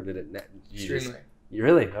into, or did it? Extremely. You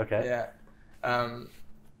really? Okay. Yeah.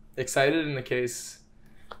 Excited in the case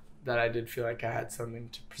that I did feel like I had something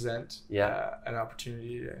to present. Yeah. An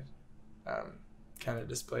opportunity to kind of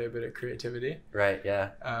display a bit of creativity. Right.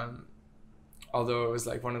 Yeah. Although it was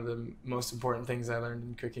like one of the most important things I learned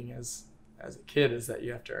in cooking as a kid is that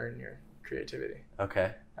you have to earn your creativity.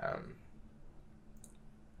 Okay.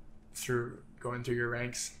 Through going through your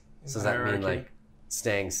ranks. So does that mean like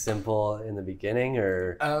staying simple in the beginning,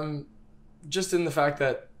 or? Just in the fact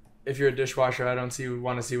that if you're a dishwasher, I don't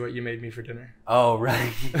want to see what you made me for dinner. Oh,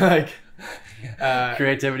 right. Like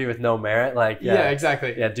creativity with no merit. Like yeah,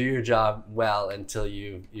 exactly. Yeah, do your job well until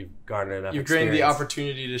you've garnered enough. You've gained the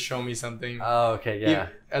opportunity to show me something. Oh, okay, yeah.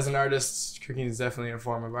 As an artist, cooking is definitely a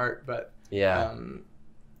form of art, but yeah.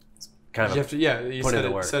 Kind of you have to, you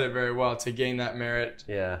said it very well, to gain that merit,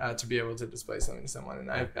 to be able to display something to someone,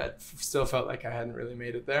 and I still felt like I hadn't really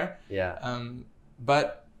made it there. Yeah.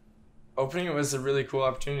 But opening it was a really cool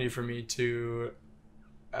opportunity for me to,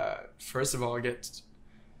 first of all, get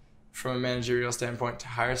from a managerial standpoint to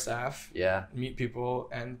hire staff, meet people,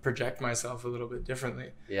 and project myself a little bit differently.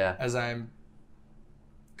 Yeah. As I'm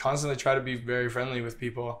constantly try to be very friendly with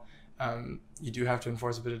people, you do have to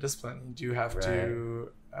enforce a bit of discipline. You do have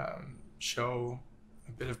to show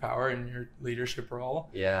a bit of power in your leadership role.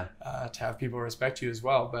 Yeah. To have people respect you as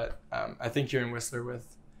well. But I think here in Whistler,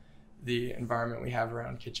 with the environment we have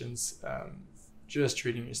around kitchens, just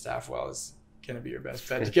treating your staff well is going to be your best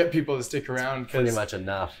bet to get people to stick around. Pretty much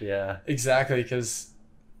enough, yeah. Exactly, because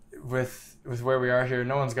with where we are here,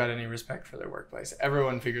 no one's got any respect for their workplace.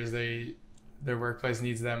 Everyone figures their workplace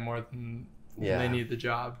needs them more than they need the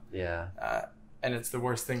job. Yeah. And it's the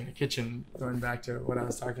worst thing in a kitchen, going back to what I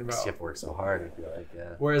was talking about. You have to work so hard, I feel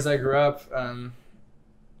like, Whereas I grew up,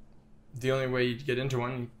 the only way you'd get into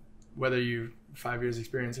one, whether you 5 years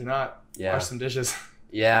experience or not, wash some dishes.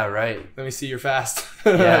 Yeah, right. Let me see you're fast.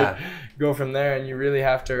 Yeah. Go from there, and you really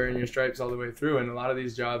have to earn your stripes all the way through. And a lot of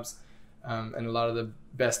these jobs, and a lot of the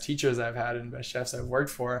best teachers I've had and best chefs I've worked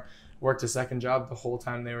for, worked a second job the whole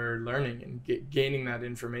time they were learning and gaining that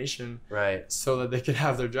information, right, so that they could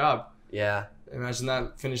have their job. Yeah. Imagine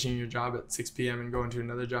that, finishing your job at 6 p.m. and going to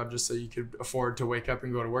another job just so you could afford to wake up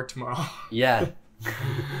and go to work tomorrow. Yeah.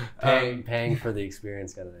 Paying for the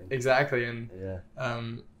experience kind of thing. Exactly. And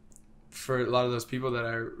for a lot of those people that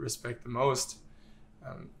I respect the most,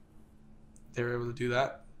 they were able to do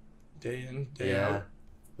that day in, day out.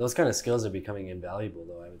 Those kind of skills are becoming invaluable,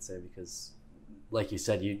 though, I would say, because like you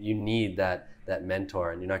said, you need that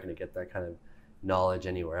mentor, and you're not going to get that kind of knowledge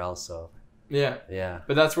anywhere else. So yeah.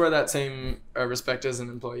 But that's where that same respect as an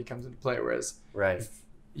employee comes into play. Whereas if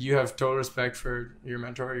you have total respect for your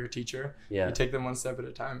mentor or your teacher, you take them one step at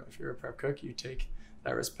a time. If you're a prep cook, you take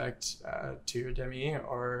that respect to your demi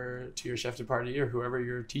or to your chef de partie or whoever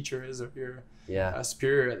your teacher is or your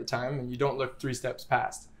superior at the time, and you don't look 3 steps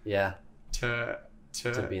past. Yeah. To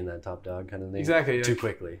being that top dog kind of thing. Exactly. Too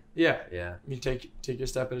quickly. Yeah. Yeah. You take your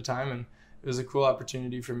step at a time, and it was a cool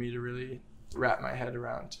opportunity for me to really wrap my head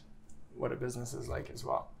around what a business is like as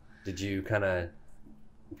well. Did you kind of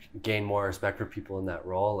gain more respect for people in that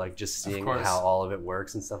role, like just seeing how all of it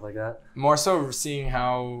works and stuff like that? More so seeing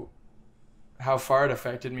how far it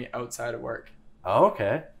affected me outside of work. Oh,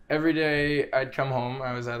 okay. Every day I'd come home,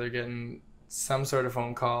 I was either getting some sort of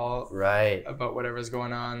phone call about whatever's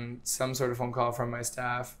going on, some sort of phone call from my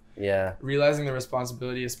staff. Yeah. Realizing the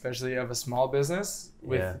responsibility, especially of a small business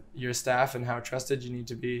with your staff, and how trusted you need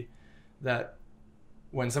to be, that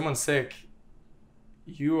when someone's sick,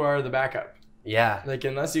 you are the backup. Yeah. Like,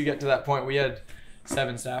 unless you get to that point, we had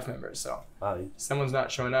 7 staff members, so someone's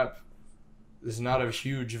not showing up, there's not a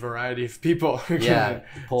huge variety of people who can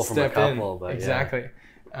pull from a couple, but exactly.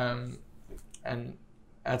 And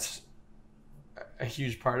that's a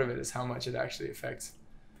huge part of it, is how much it actually affects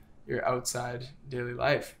your outside daily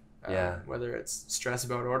life. Whether it's stress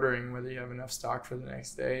about ordering, whether you have enough stock for the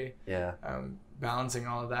next day, balancing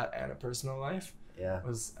all of that and a personal life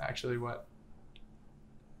was actually what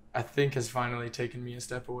I think has finally taken me a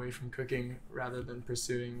step away from cooking, rather than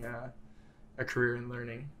pursuing a career in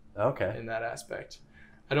learning. Okay. In that aspect,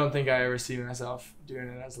 I don't think I ever see myself doing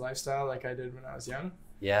it as a lifestyle like I did when I was young.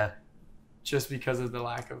 Yeah. Just because of the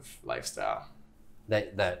lack of lifestyle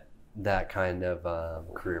that kind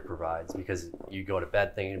of career provides, because you go to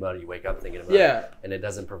bed thinking about it, you wake up thinking about it, and it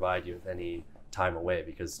doesn't provide you with any time away,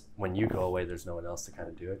 because when you go away, there's no one else to kind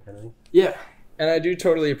of do it, kind of thing. Yeah, and I do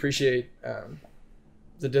totally appreciate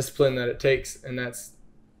the discipline that it takes, and that's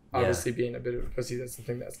obviously being a bit of a pussy. That's the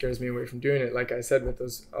thing that scares me away from doing it. Like I said, with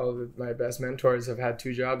all of my best mentors have had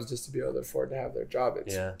 2 jobs just to be able to afford to have their job.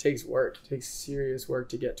 It takes work. It takes serious work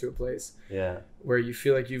to get to a place where you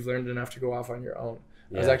feel like you've learned enough to go off on your own.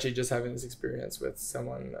 I was actually just having this experience with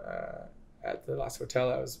someone at the last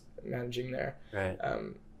hotel I was managing there. Right.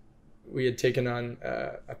 We had taken on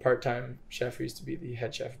a part-time chef who used to be the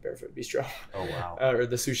head chef at Barefoot Bistro. Oh, wow. Or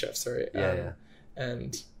the sous chef, sorry.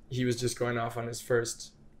 And he was just going off on his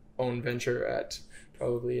first own venture at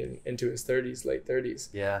probably into his 30s, late 30s.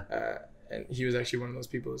 Yeah. And he was actually one of those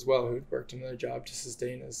people as well who'd worked another job to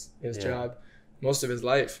sustain his job most of his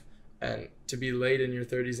life. And to be late in your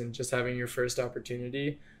 30s and just having your first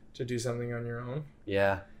opportunity to do something on your own.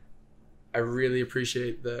 Yeah. I really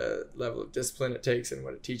appreciate the level of discipline it takes and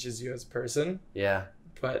what it teaches you as a person. Yeah.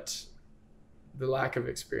 But the lack of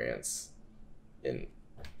experience in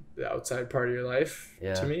the outside part of your life,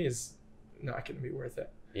 to me, is not going to be worth it.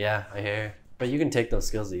 Yeah, I hear. But you can take those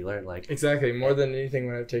skills that you learned, like... Exactly. More than anything,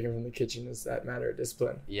 what I've taken from the kitchen is that matter of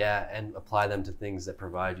discipline. Yeah, and apply them to things that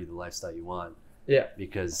provide you the lifestyle you want. Yeah.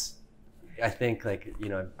 Because I think, like, you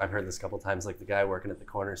know, I've heard this a couple of times, like the guy working at the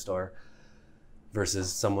corner store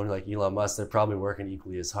versus someone like Elon Musk, they're probably working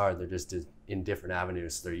equally as hard. They're just in different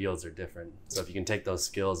avenues. So their yields are different. So if you can take those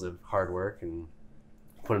skills of hard work and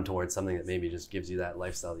put them towards something that maybe just gives you that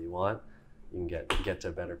lifestyle that you want, you can get to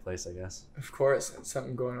a better place, I guess. Of course. And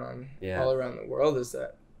something going on all around the world is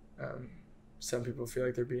that some people feel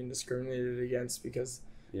like they're being discriminated against because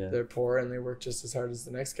they're poor and they work just as hard as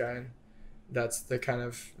the next guy. And that's the kind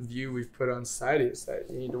of view we've put on society, is that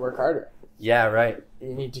you need to work harder. Yeah, right.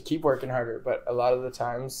 You need to keep working harder. But a lot of the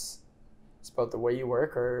times it's about the way you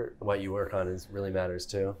work, or what you work on really matters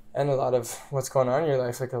too. And a lot of what's going on in your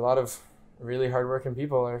life. Like a lot of really hardworking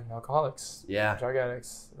people are alcoholics, drug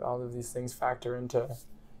addicts. All of these things factor into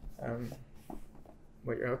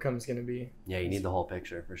what your outcome is going to be. Yeah, you need the whole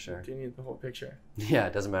picture for sure. You need the whole picture. Yeah,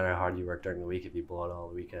 it doesn't matter how hard you work during the week if you blow it all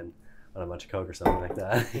the weekend on a bunch of coke or something like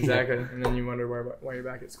that. Exactly, and then you wonder why you're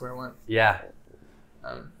back at square one. Yeah.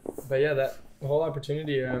 But yeah, that whole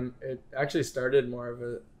opportunity, it actually started more of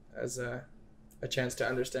as a chance to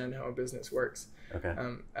understand how a business works. Okay.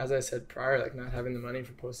 As I said prior, like not having the money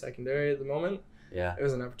for post-secondary at the moment, it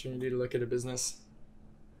was an opportunity to look at a business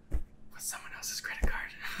with someone else's credit card.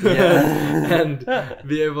 And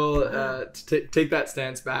be able to take that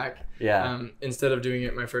stance back. Instead of doing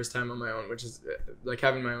it my first time on my own, which is like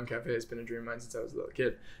having my own cafe has been a dream of mine since I was a little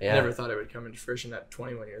kid. I never thought it would come into fruition at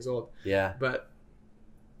 21 years old. But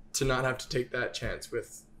to not have to take that chance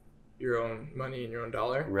with your own money and your own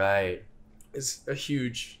dollar is a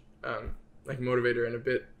huge like motivator,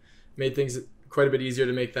 and made things quite a bit easier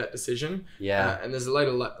to make that decision. And there's a lot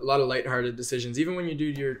of lighthearted decisions. Even when you do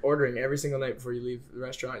your ordering every single night before you leave the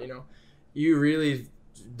restaurant, you know, you really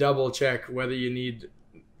double check whether you need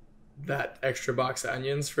that extra box of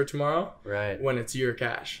onions for tomorrow when it's your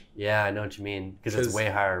cash. I know what you mean, because it's way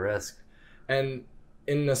higher risk. And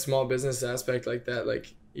in a small business aspect like that,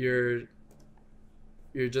 like you're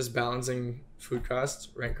just balancing food costs,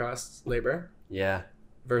 rent costs, labor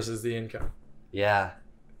versus the income.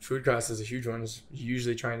 Food costs is a huge one. It's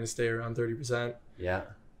usually trying to stay around 30%.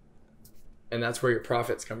 And that's where your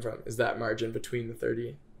profits come from, is that margin between the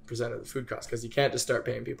 30% of the food costs, because you can't just start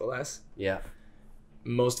paying people less.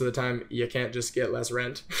 Most of the time you can't just get less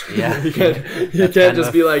rent. You can't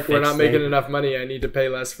just be like, we're not making enough money, I need to pay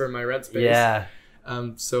less for my rent space.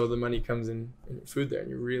 So the money comes in food there, and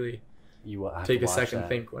you really take a second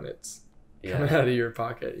think when it's coming out of your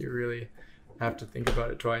pocket. You really have to think about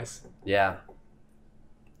it twice.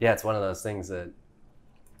 It's one of those things that,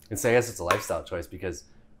 and so I guess it's a lifestyle choice, because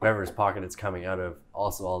whoever's pocket it's coming out of,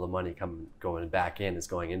 also all the money going back in is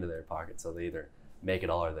going into their pocket. So they either make it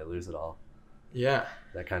all or they lose it all.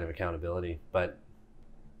 That kind of accountability. But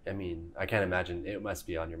I mean, I can't imagine it must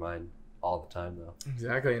be on your mind all the time though.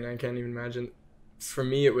 Exactly. And I can't even imagine, for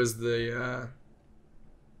me it was the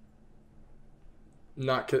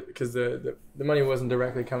not because the money wasn't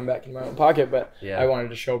directly coming back in my own pocket, but I wanted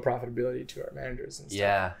to show profitability to our managers and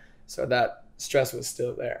stuff. So that stress was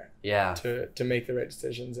still there. To make the right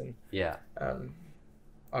decisions, and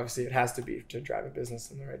obviously it has to be to drive a business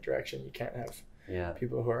in the right direction. You can't have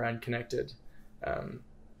people who are unconnected.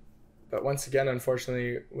 But once again,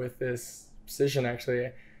 unfortunately, with this position, actually,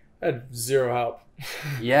 I had zero help.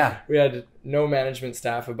 We had no management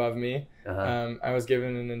staff above me. I was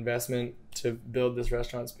given an investment to build this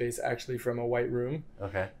restaurant space actually from a white room.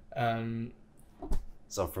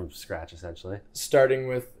 So from scratch, essentially. Starting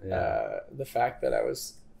with the fact that I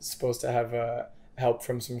was supposed to have help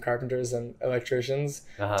from some carpenters and electricians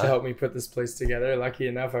to help me put this place together. Lucky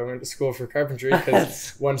enough, I went to school for carpentry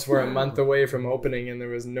because once we're a month away from opening and there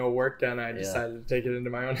was no work done, I decided to take it into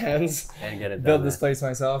my own hands and get it build this place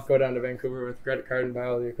myself, go down to Vancouver with a credit card and buy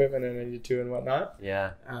all the equipment I needed to and whatnot.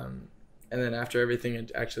 Yeah. And then after everything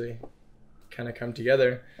had actually kind of come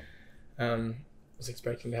together, was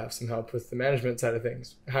expecting to have some help with the management side of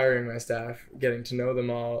things, hiring my staff, getting to know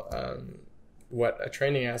them all, what a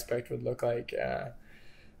training aspect would look like,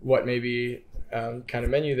 what maybe kind of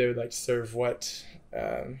menu they would like to serve, what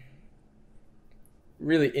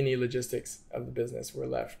really any logistics of the business were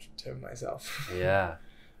left to myself. Yeah.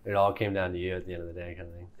 It all came down to you at the end of the day, kind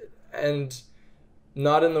of thing. And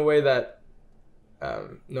not in the way that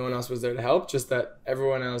no one else was there to help, just that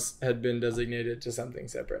everyone else had been designated to something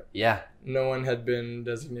separate. Yeah. No one had been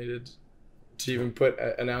designated to even put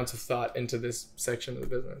an ounce of thought into this section of the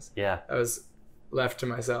business. Yeah. I was left to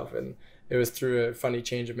myself, and it was through a funny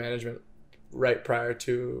change of management right prior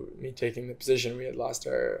to me taking the position. We had lost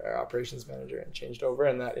our operations manager and changed over,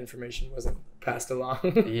 and that information wasn't passed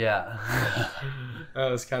along. Yeah.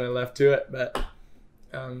 I was kind of left to it, but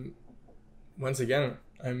once again,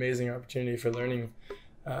 an amazing opportunity for learning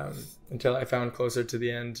until I found closer to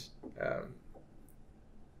the end.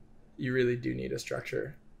 You really do need a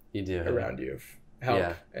structure around you of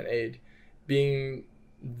help and aid. Being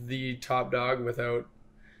the top dog without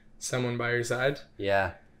someone by your side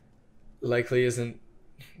likely isn't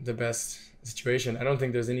the best situation. I don't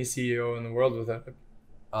think there's any CEO in the world without it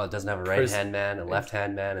doesn't have a right-hand man, a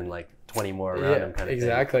left-hand man, and like 20 more around him kind of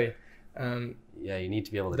exactly. thing. You need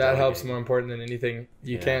to be able to that delegate. Helps more important than anything.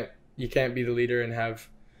 You can't be the leader and have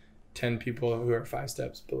 10 people who are 5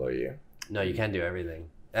 steps below you. No, you can't do everything.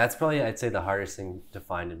 That's probably, I'd say, the hardest thing to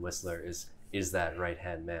find in Whistler is that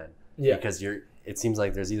right-hand man. Yeah. Because it seems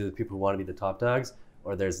like there's either the people who want to be the top dogs,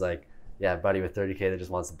 or there's like, buddy with 30K that just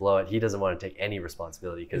wants to blow it. He doesn't want to take any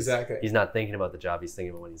responsibility because he's not thinking about the job. He's thinking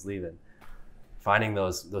about when he's leaving. Finding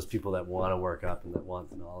those people that want to work up and that want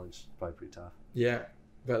the knowledge is probably pretty tough. Yeah.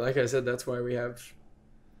 But like I said, that's why it's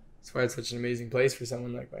such an amazing place for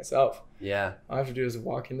someone like myself. Yeah. All I have to do is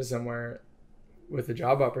walk into somewhere with a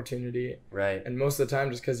job opportunity. Right. And most of the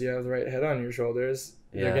time, just because you have the right head on your shoulders,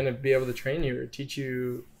 they're going to be able to train you or teach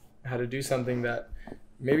you how to do something that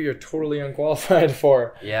maybe you're totally unqualified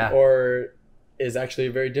for. Yeah. Or is actually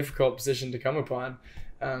a very difficult position to come upon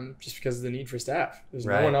just because of the need for staff. There's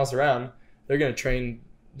no one else around. They're going to train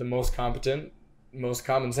the most competent, most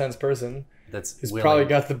common sense person who's probably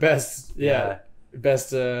got the best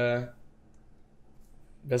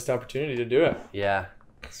opportunity to do it. Yeah.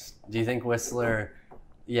 Do you think Whistler,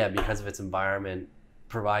 because of its environment,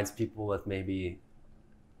 provides people with maybe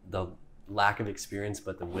the lack of experience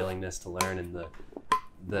but the willingness to learn and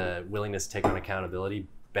the willingness to take on accountability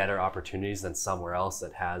better opportunities than somewhere else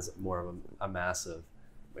that has more of a mass of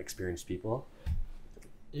experienced people?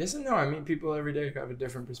 Yes and no. I meet people every day who have a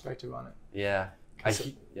different perspective on it. Yeah.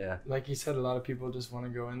 Like you said, a lot of people just want to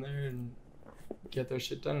go in there and get their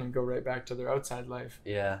shit done and go right back to their outside life.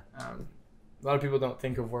 Yeah. A lot of people don't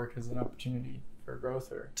think of work as an opportunity for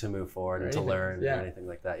growth or to move forward and to learn or anything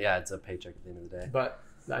like that. Yeah, it's a paycheck at the end of the day. But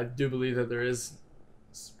I do believe that there is,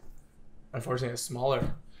 unfortunately, a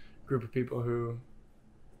smaller group of people who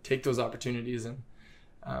take those opportunities and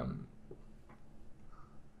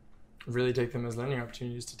really take them as learning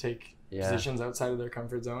opportunities to take positions outside of their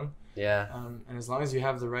comfort zone. Yeah. And as long as you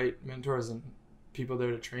have the right mentors and people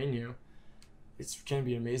there to train you, it's going to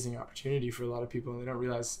be an amazing opportunity for a lot of people. And they don't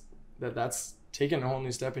realize that that's taking a whole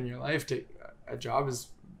new step in your life. A job is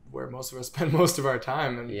where most of us spend most of our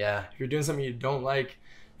time. And if you're doing something you don't like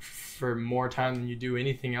for more time than you do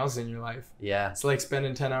anything else in your life, it's like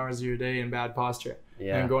spending 10 hours of your day in bad posture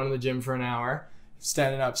and going to the gym for an hour,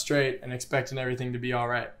 standing up straight and expecting everything to be all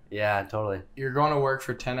right. Yeah, totally. You're going to work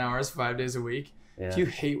for 10 hours, 5 days a week. If you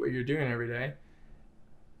hate what you're doing every day,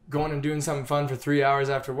 going and doing something fun for 3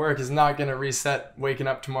 hours after work is not going to reset waking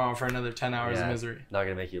up tomorrow for another 10 hours of misery. Not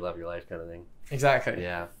going to make you love your life kind of thing. Exactly.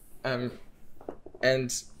 Yeah. And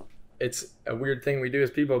it's a weird thing we do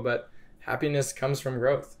as people, but happiness comes from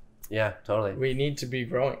growth. Yeah, totally. We need to be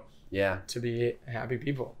growing. Yeah. To be happy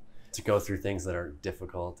people. To go through things that are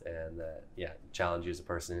difficult and challenge you as a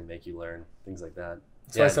person and make you learn, things like that.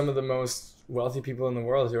 That's why some of the most wealthy people in the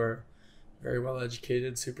world who are very well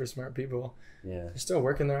educated, super smart people, they're still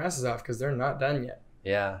working their asses off because they're not done yet.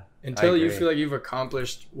 Yeah. Until you feel like you've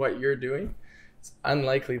accomplished what you're doing, it's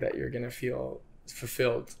unlikely that you're going to feel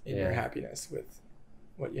fulfilled in your happiness with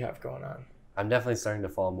what you have going on. I'm definitely starting to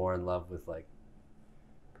fall more in love with like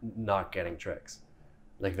not getting tricks.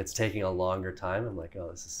 Like if it's taking a longer time, I'm like, oh,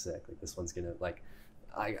 this is sick. Like this one's gonna like,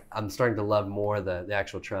 I'm starting to love more the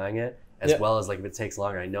actual trying it, as well as like if it takes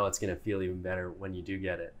longer, I know it's gonna feel even better when you do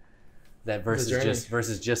get it. That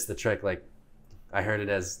versus just the trick. Like I heard it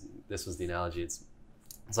as, this was the analogy. It's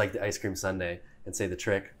like the ice cream sundae, and say the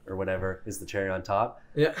trick or whatever is the cherry on top.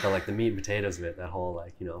 Yeah. But like the meat and potatoes of it, that whole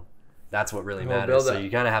like, you know, that's what really matters. So you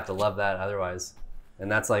kind of have to love that otherwise.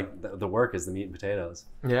 And that's like the work is the meat and potatoes.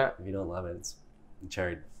 Yeah. If you don't love it, it's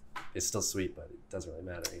cherry. It's still sweet, but it doesn't really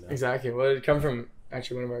matter. You know? Exactly. Well, it come from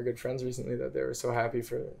actually one of our good friends recently that they were so happy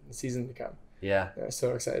for the season to come. Yeah. They're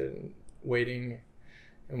so excited and waiting,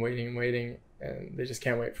 and they just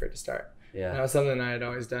can't wait for it to start. Yeah. And that was something I had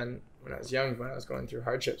always done when I was young, when I was going through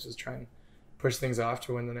hardships, was try and push things off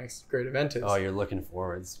to when the next great event is. Oh, you're looking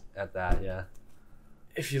forwards at that, yeah.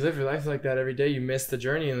 If you live your life like that every day, you miss the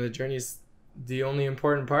journey, and the journey's the only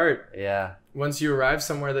important part. Yeah. Once you arrive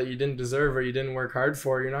somewhere that you didn't deserve or you didn't work hard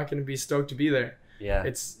for, you're not going to be stoked to be there. Yeah.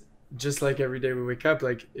 It's just like every day we wake up.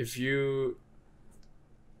 Like if you,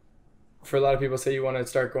 for a lot of people say you want to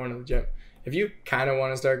start going to the gym. If you kind of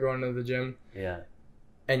want to start going to the gym, yeah,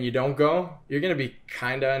 and you don't go, you're going to be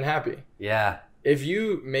kind of unhappy. Yeah. If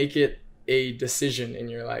you make it a decision in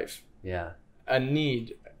your life, yeah, a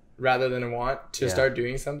need rather than a want to start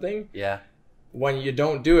doing something, yeah, when you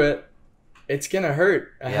don't do it, it's gonna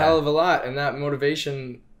hurt a hell of a lot, and that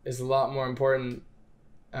motivation is a lot more important.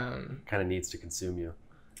 Kind of needs to consume you.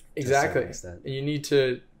 Exactly. You need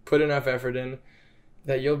to put enough effort in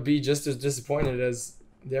that you'll be just as disappointed as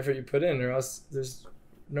the effort you put in, or else there's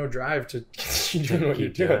no drive to keep doing what you're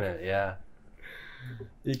doing. It, yeah.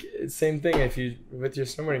 Same thing if you with your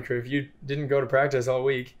snowboarding career. If you didn't go to practice all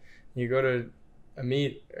week, you go to a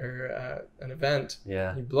meet or an event,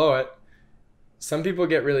 you blow it. Some people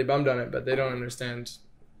get really bummed on it, but they don't understand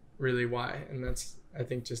really why, and that's, I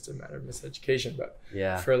think, just a matter of miseducation. But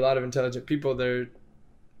for a lot of intelligent people, they're,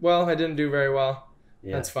 well, I didn't do very well.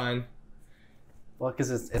 Yeah. That's fine. Well, because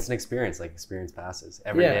it's an experience. Like experience passes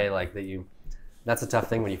every day. Like that you. That's a tough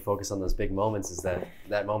thing when you focus on those big moments. Is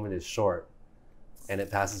that moment is short, and it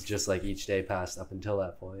passes just like each day passed up until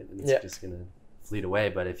that point, and it's just gonna fleet away.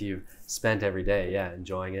 But if you spent every day,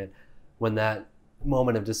 enjoying it, when that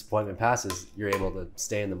moment of disappointment passes, you're able to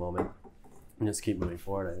stay in the moment and just keep moving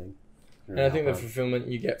forward, I think. And I think the fulfillment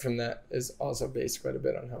you get from that is also based quite a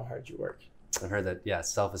bit on how hard you work. I've heard that,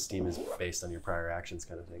 self-esteem is based on your prior actions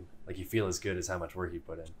kind of thing. Like you feel as good as how much work you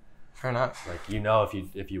put in. Fair enough. Like, you know,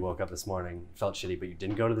 if you woke up this morning, felt shitty, but you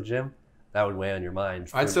didn't go to the gym, that would weigh on your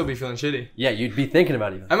mind. I'd still be feeling shitty. Yeah, you'd be thinking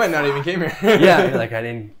about it. I might not even came here. Yeah, you're like, I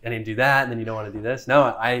didn't do that, and then you don't want to do this.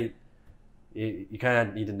 No, you kind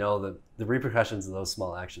of need to know that the repercussions of those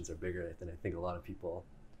small actions are bigger than I think a lot of people,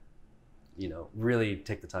 really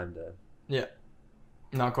take the time to. Yeah.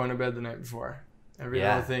 Not going to bed the night before. Every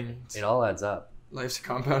little thing. It all adds up. Life's a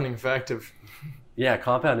compounding effect of. Yeah,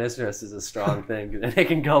 compound interest is a strong thing, and it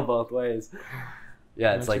can go both ways.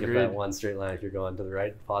 Yeah, it's like if that one straight line, if you're going to the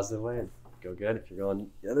right, positive way, go good. If you're going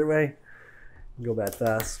the other way, go bad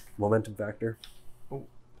fast. Momentum factor. Oh.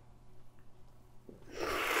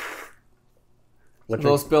 A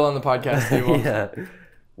little spill on the podcast table. Yeah.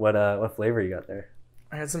 What flavor you got there?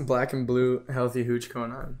 I had some black and blue healthy hooch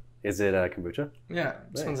going on. Is it kombucha? Yeah,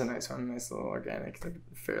 this one's a nice one. Nice little organic, like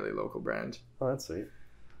fairly local brand. Oh, that's sweet.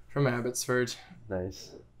 From Abbotsford.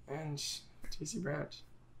 Nice. And TC Branch.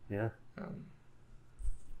 Yeah.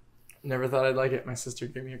 Never thought I'd like it. My sister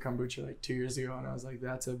gave me a kombucha like 2 years ago, and I was like,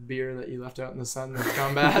 "That's a beer that you left out in the sun that's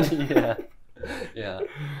gone bad." Yeah.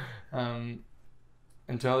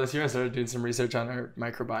 Until this year, I started doing some research on our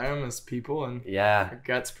microbiome as people, and our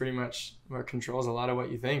gut's pretty much what controls a lot of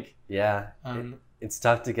what you think. Yeah. It's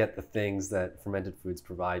tough to get the things that fermented foods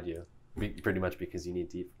provide you, pretty much because you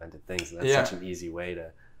need to eat fermented things. And that's such an easy way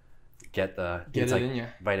to get it in you.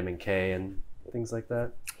 Vitamin K and things like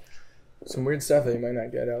that. Some weird stuff that you might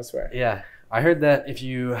not get elsewhere. Yeah. I heard that if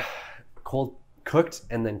you cooked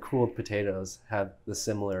and then cooled potatoes have the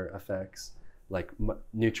similar effects, like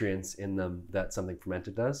nutrients in them, that something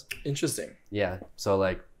fermented does. Interesting. Yeah. So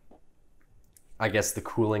like, I guess the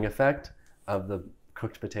cooling effect of the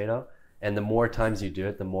cooked potato, and the more times you do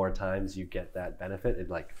it, the more times you get that benefit.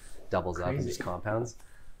 It like doubles up and just compounds.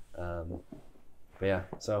 But yeah,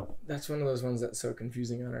 so. That's one of those ones that's so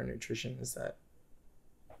confusing on our nutrition, is that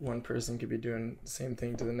one person could be doing the same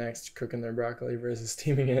thing to the next, cooking their broccoli versus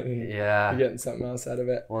steaming it, and you're getting something else out of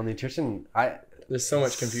it. Well, nutrition, there's so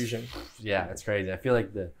much confusion. Yeah, it's crazy. I feel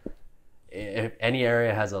like if any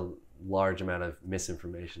area has a large amount of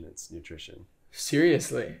misinformation, it's nutrition.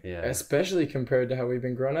 Seriously. Yeah. Especially compared to how we've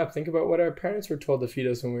been growing up. Think about what our parents were told to feed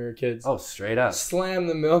us when we were kids. Oh, straight up. Slam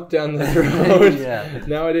the milk down the throat. Yeah.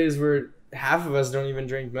 Nowadays, half of us don't even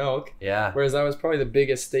drink milk. Yeah. Whereas that was probably the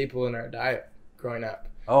biggest staple in our diet growing up.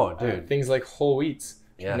 Oh, dude. Things like whole wheats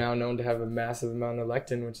Yeah. are now known to have a massive amount of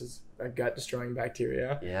lectin, which is a gut-destroying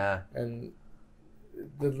bacteria. Yeah. And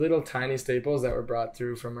the little tiny staples that were brought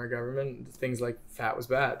through from our government, things like fat was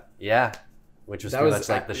bad. Yeah. Which was That pretty was-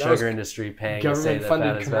 much like the that was sugar industry paying to say that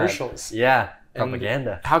government-funded fat is commercials. bad. Yeah. And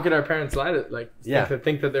Propaganda. how could our parents lie to Yeah.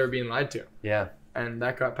 think that they were being lied to? Yeah. And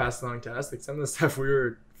that got passed along to us. Like some of the stuff we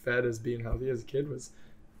were fed as being healthy as a kid was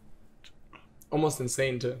almost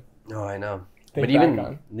insane to Oh, I know. think But even back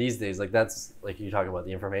on. these days, like that's like you talk about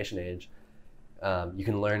the information age. You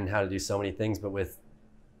can learn how to do so many things, but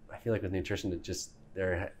I feel like with nutrition,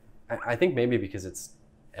 I think maybe because it's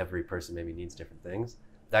every person maybe needs different things.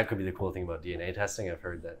 That could be the cool thing about DNA testing. I've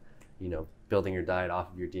heard that, building your diet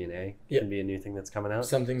off of your DNA Yep. can be a new thing that's coming out.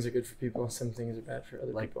 Some things are good for people, some things are bad for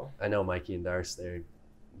other Like, people. I know Mikey and Darce, they're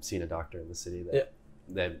seeing a doctor in the city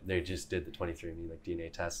that they just did the 23andMe like DNA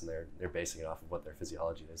test, and they're basing it off of what their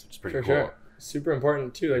physiology is, which is pretty For cool. sure. Super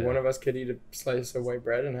important too. Like Yeah. one of us could eat a slice of white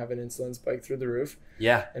bread and have an insulin spike through the roof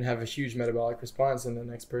Yeah, and have a huge metabolic response, and the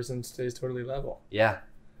next person stays totally level. yeah.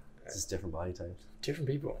 It's just different body types. Different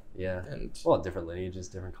people. Yeah. And Well, different lineages,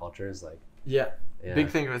 different cultures, like yeah, yeah. big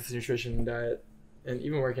thing with nutrition and diet, and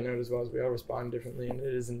even working out as well, as we all respond differently, and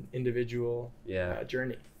it is an individual Yeah.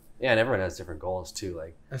 journey. Yeah, and everyone has different goals too.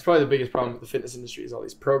 Like, That's probably the biggest problem with the fitness industry is all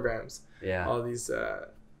these programs, yeah, all these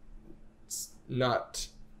not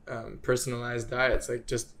personalized diets. Like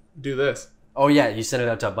just do this. oh yeah, you send it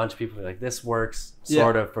out to a bunch of people. You're like, this works Yeah.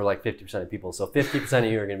 of for like 50% of people. So 50%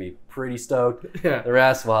 of you are gonna be pretty stoked. Yeah. The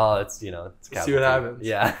rest, well, it's it's See what happens.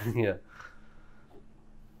 Yeah, yeah.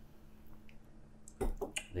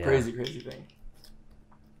 Yeah. Crazy thing.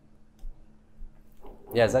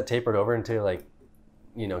 Yeah, is that tapered over into like,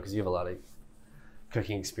 because you have a lot of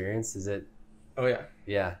cooking experience? Is it? Oh yeah.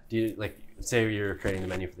 Yeah. Do you like say you're creating the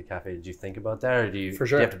menu for the cafe? Did you think about that, or do you? For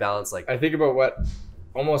sure. Do you have to balance like? I think about what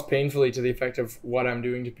almost painfully to the effect of what I'm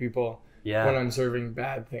doing to people Yeah. when I'm serving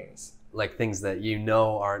bad things, Like things that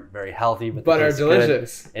aren't very healthy, but but are taste good.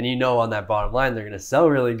 delicious. And on that bottom line, they're gonna sell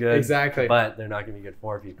really good. Exactly. But they're not gonna be good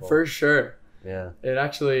for people. For sure. Yeah. It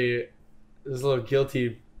actually is a little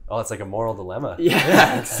guilty. Oh, it's like a moral dilemma.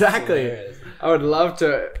 Yeah, exactly. Hilarious. I would love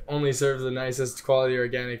to only serve the nicest quality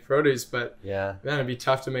organic produce, but Yeah. man, it'd be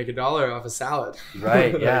tough to make $1 off a salad.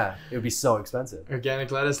 Right. Like, Yeah. It would be so expensive.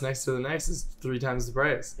 Organic lettuce next to the next is 3 times the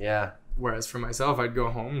price. Yeah. Whereas for myself, I'd go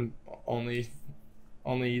home and only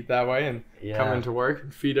eat that way and Yeah. come into work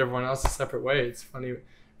and feed everyone else a separate way. It's funny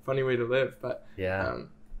way to live, but Yeah.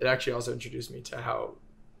 it actually also introduced me to how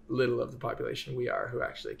little of the population we are who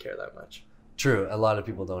actually care that much. True. A lot of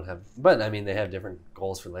people don't have, but I mean, they have different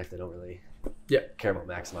goals for life. They don't really care about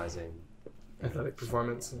maximizing Athletic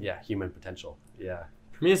performance. human potential. Yeah.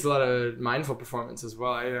 For me, it's a lot of mindful performance as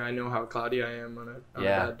well. I know how cloudy I am on a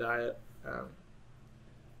bad diet,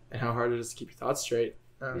 and how hard it is to keep your thoughts straight.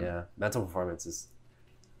 Yeah. Mental performance is,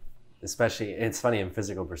 especially, it's funny in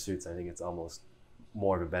physical pursuits. I think it's almost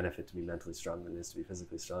more of a benefit to be mentally strong than it is to be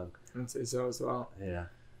physically strong. I'd say so as well. Yeah.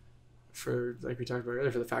 For, like we talked about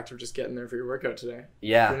earlier, for the fact of just getting there for your workout today. If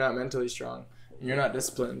Yeah. you're not mentally strong and you're not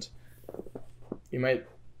disciplined, you might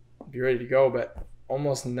be ready to go, but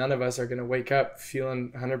almost none of us are going to wake up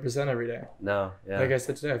feeling 100% every day. No. Yeah. Like I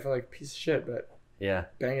said today, I feel like a piece of shit, but Yeah.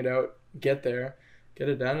 bang it out, get there, get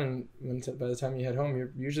it done, and by the time you head home,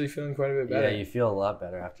 you're usually feeling quite a bit better. Yeah. You feel a lot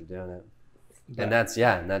better after doing it. But- And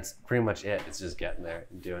that's pretty much it. It's just getting there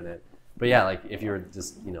and doing it. But yeah, like if you were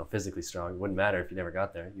just, physically strong, it wouldn't matter if you never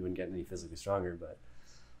got there. You wouldn't get any physically stronger, but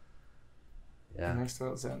yeah, Makes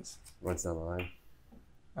total sense. once down the line.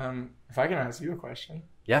 If I can ask you a question,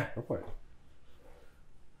 Yeah, go for it.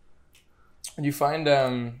 do you find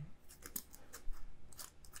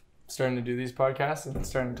starting to do these podcasts and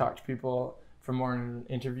starting to talk to people from more an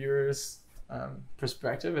interviewer's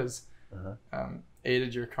perspective has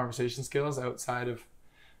aided your conversation skills outside of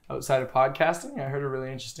podcasting? I heard a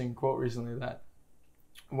really interesting quote recently that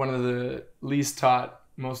one of the least taught,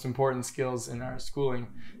 most important skills in our schooling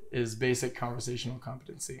is basic conversational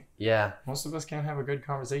competency. Yeah. Most of us can't have a good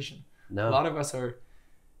conversation. No. A lot of us are,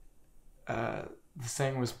 the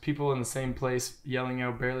saying was people in the same place yelling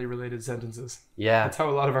out barely related sentences. Yeah. That's how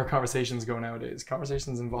a lot of our conversations go nowadays.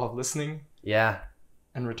 Conversations involve listening Yeah.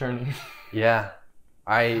 and returning. Yeah.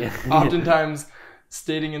 Oftentimes,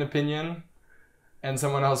 stating an opinion and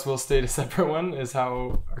someone else will state a separate one is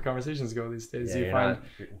how our conversations go these days. Yeah, Do you you're find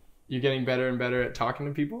not- you're getting better and better at talking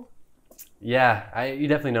to people? Yeah, you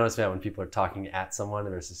definitely notice that when people are talking at someone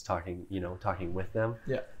versus talking with them.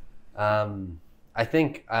 Yeah. I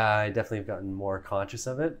think I definitely have gotten more conscious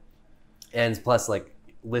of it, and plus like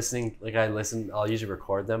listening. Like I'll usually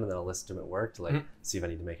record them and then I'll listen to them at work to like see if I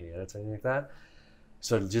need to make any edits or anything like that.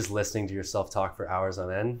 So just listening to yourself talk for hours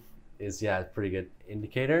on end is a pretty good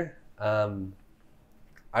indicator.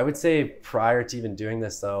 I would say prior to even doing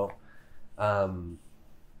this though, I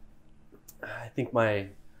think my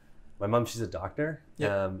mom, she's a doctor,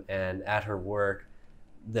 and at her work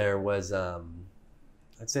there was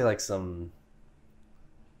I'd say like some,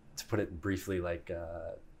 to put it briefly, like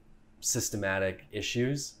systematic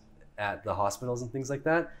issues at the hospitals and things like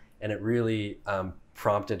that, and it really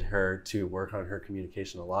prompted her to work on her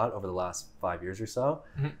communication a lot over the last 5 years or so.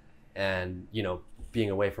 And being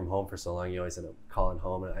away from home for so long, you always end up calling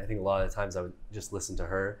home, and I think a lot of the times I would just listen to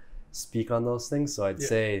her speak on those things. So I'd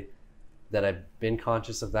say that I've been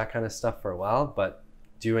conscious of that kind of stuff for a while, but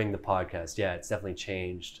doing the podcast, it's definitely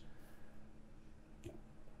changed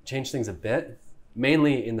things a bit,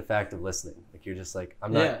 mainly in the fact of listening. Like you're just like,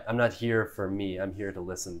 I'm not here for me, I'm here to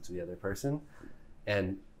listen to the other person.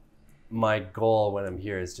 And my goal when I'm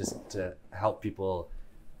here is just to help people,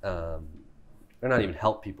 or not even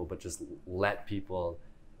help people, but just let people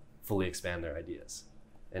fully expand their ideas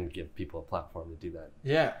and give people a platform to do that.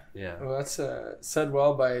 Yeah. Well, that's said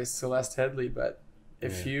well by Celeste Headley, but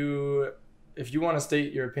if you want to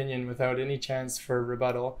state your opinion without any chance for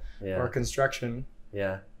rebuttal or construction,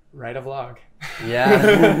 write a vlog.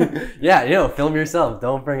 Film yourself.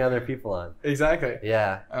 Don't bring other people on. Exactly.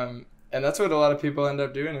 And that's what a lot of people end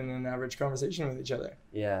up doing in an average conversation with each other.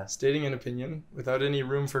 Stating an opinion without any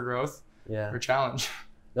room for growth or challenge.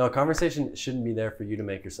 No, a conversation shouldn't be there for you to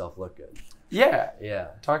make yourself look good.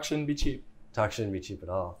 Talk shouldn't be cheap. Talk shouldn't be cheap at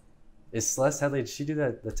all. Is Celeste Headley, did she do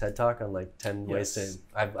the TED Talk on like 10 ways to...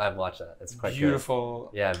 I've watched that. It's quite beautiful.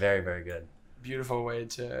 Good. Yeah, very, very good. Beautiful way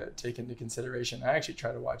to take into consideration. I actually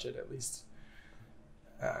try to watch it at least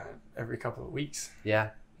every couple of weeks.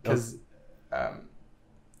 Because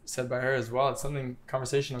said by her as well, it's something,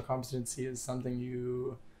 conversational competency is something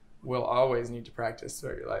you will always need to practice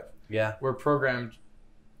throughout your life. We're programmed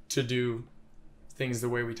to do things the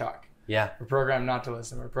way we talk. We're programmed not to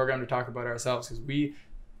listen. We're programmed to talk about ourselves because we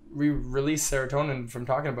release serotonin from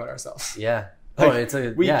talking about ourselves.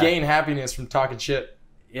 We gain happiness from talking shit.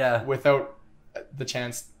 Without the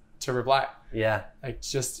chance to reply. Like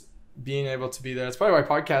just being able to be there. That's probably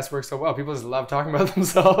why podcasts work so well. People just love talking about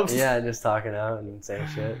themselves. Just talking out and saying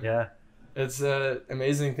shit. It's an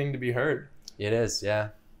amazing thing to be heard. It is.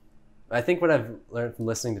 I think what I've learned from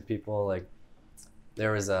listening to people, like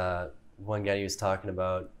there was one guy he was talking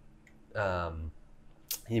about,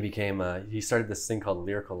 he started this thing called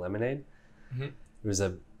Lyrical Lemonade. It was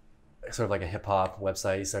a sort of like a hip hop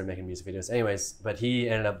website. He started making music videos. Anyways, but he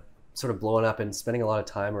ended up sort of blowing up and spending a lot of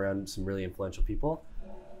time around some really influential people.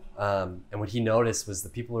 And what he noticed was the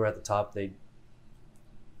people who were at the top, they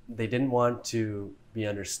didn't want to be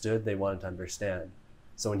understood. They wanted to understand.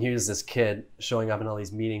 So when he was this kid showing up in all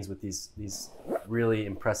these meetings with these really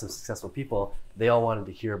impressive, successful people, they all wanted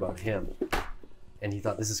to hear about him. And he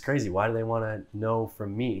thought, this is crazy. Why do they want to know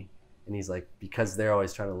from me? And he's like, because they're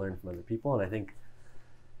always trying to learn from other people. And I think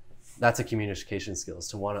that's a communication skill, is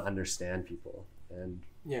to want to understand people. And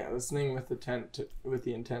listening with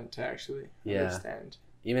the intent to actually understand.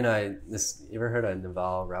 Even you ever heard of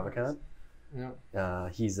Naval Ravikant? No.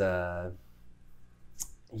 He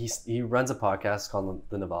runs a podcast called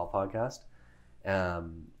the Naval Podcast.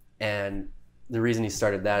 And the reason he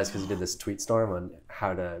started that is because he did this tweet storm on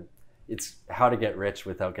how to get rich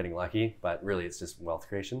without getting lucky, but really it's just wealth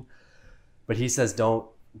creation. But he says don't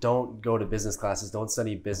go to business classes, don't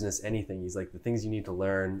study business, anything. He's like, the things you need to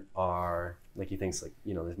learn are, like, he thinks like,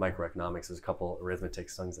 there's microeconomics, there's a couple arithmetic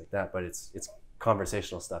things like that, but it's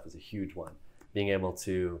conversational stuff is a huge one. Being able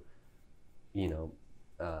to,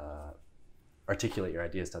 articulate your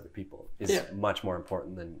ideas to other people is much more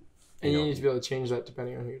important than... And you need to be able to change that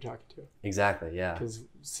depending on who you're talking to. Exactly, yeah. Because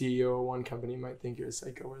CEO of one company might think you're a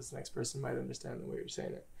psycho, whereas the next person might understand the way you're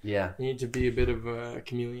saying it. Yeah. You need to be a bit of a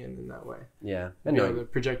chameleon in that way. Yeah. And be able to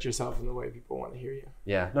project yourself in the way people want to hear you.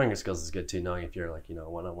 Yeah, knowing your skills is good too. Knowing if you're like, a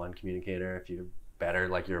one-on-one communicator, if you're a better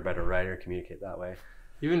writer, communicate that way.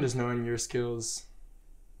 Even just knowing your skills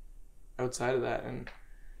outside of that and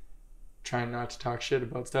trying not to talk shit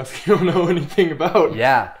about stuff you don't know anything about.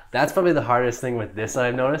 Yeah, that's probably the hardest thing with this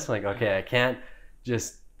I've noticed. Like, okay, I can't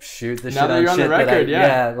just shoot the shit on shit on the record,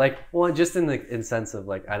 just in the sense of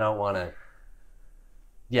like, I don't want to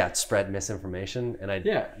spread misinformation, and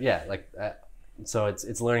so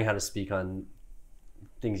it's learning how to speak on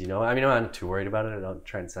things, you know. I mean, I'm not too worried about it. I don't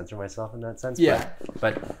try and censor myself in that sense. Yeah.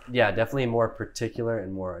 But yeah, definitely more particular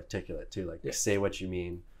and more articulate too. Like say what you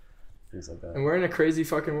mean, things like that. And we're in a crazy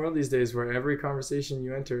fucking world these days where every conversation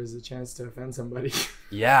you enter is a chance to offend somebody.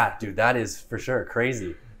 Yeah, dude, that is for sure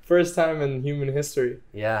crazy. First time in human history.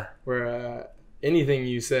 Yeah. Where anything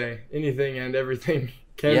you say, anything and everything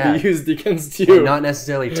can be used against you. Well, not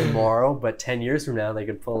necessarily tomorrow, but 10 years from now, they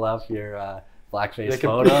could pull up your blackface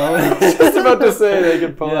photo. I was just about to say they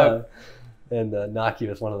could pull up. And knock you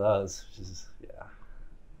with one of those. Which is,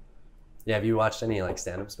 yeah, have you watched any like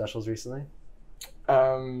stand-up specials recently?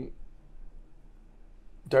 Darcy's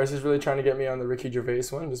really trying to get me on the Ricky Gervais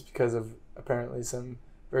one just because of apparently some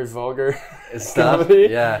very vulgar stuff. Comedy.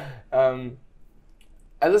 Yeah.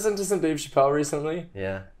 I listened to some Dave Chappelle recently.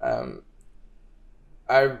 Yeah.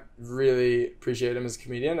 I really appreciate him as a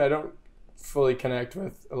comedian. I don't fully connect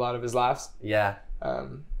with a lot of his laughs. Yeah.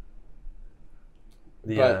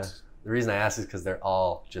 The reason I ask is because they're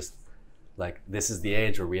all just like, this is the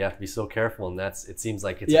age where we have to be so careful, and it seems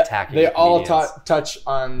like it's attacking. They all touch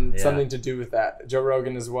on something to do with that. Joe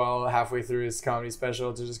Rogan as well, halfway through his comedy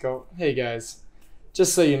special, to just go, hey guys,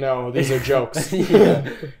 just so you know, these are jokes.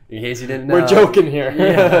 In case you didn't know. We're joking here.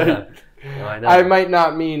 Yeah. No, I know. I might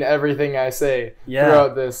not mean everything I say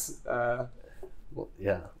throughout this. Well,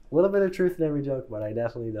 yeah. A little bit of truth in every joke, but I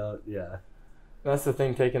definitely don't. Yeah. That's the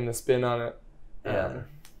thing, taking the spin on it. Yeah.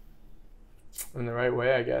 In the right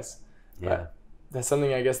way, I guess. Yeah. But that's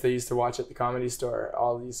something I guess they used to watch at the Comedy Store.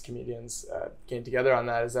 All these comedians came together on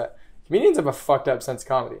that, is that comedians have a fucked up sense of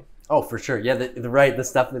comedy. Oh, for sure. Yeah, the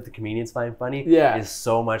stuff that the comedians find funny is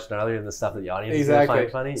so much gnarlier than the stuff that the audience is going to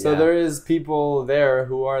find funny. So there is people there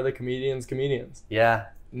who are the comedians. Yeah.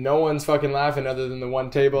 No one's fucking laughing other than the one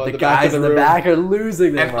table at the back of the room. The guys in the back are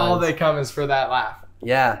losing their minds. And all they come is for that laugh.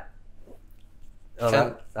 Yeah.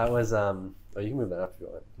 Oh, that was... Oh, you can move that up if you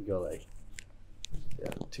want. You go like...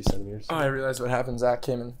 2 centimeters. Oh, I realized what happened. Zach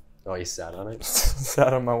came in. Oh, he sat on it?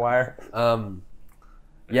 Sat on my wire.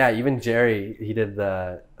 Yeah, even Jerry, he did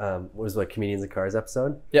the Comedians in Cars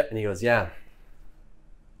episode. Yep. And he goes, yeah.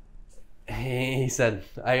 He said,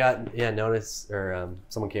 I got notice, or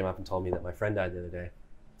someone came up and told me that my friend died the other day.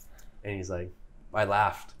 And he's like, I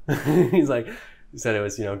laughed. He said it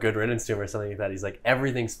was, good riddance to him or something like that. He's like,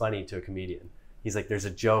 everything's funny to a comedian. He's like, there's a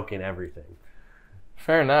joke in everything.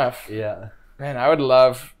 Fair enough. Yeah. Man, I would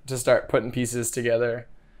love to start putting pieces together.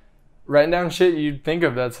 Writing down shit you'd think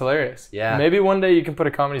of that's hilarious. Yeah. Maybe one day you can put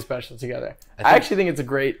a comedy special together. I actually think it's a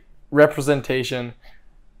great representation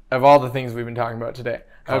of all the things we've been talking about today.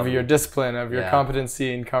 Comedy. Of your discipline, of your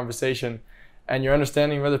competency in conversation, and your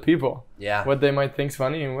understanding of other people. Yeah. What they might think's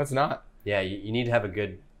funny and what's not. Yeah, you need to have a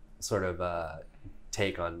good sort of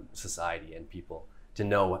take on society and people to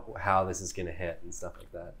know how this is going to hit and stuff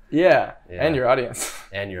like that. Yeah, and your audience.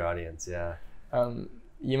 And your audience, yeah.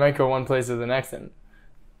 You might go one place or the next and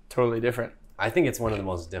totally different. I think it's one of the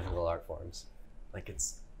most difficult art forms. Like,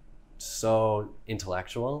 it's so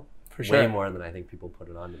intellectual. For sure. Way more than I think people put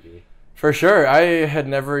it on to be. For sure. I had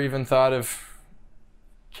never even thought of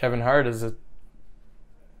Kevin Hart as a...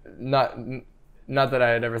 Not that I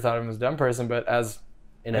had ever thought of him as a dumb person, but as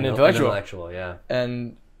an intellectual. An intellectual, yeah.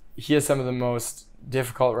 And he has some of the most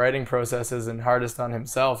difficult writing processes and hardest on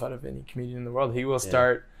himself out of any comedian in the world. He will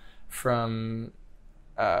start from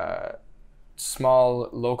small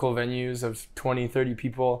local venues of 20, 30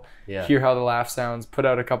 people, hear how the laugh sounds, put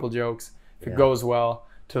out a couple jokes. If it goes well,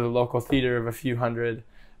 to the local theater of a few hundred,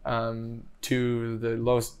 to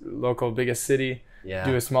the local biggest city,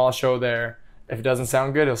 do a small show there. If it doesn't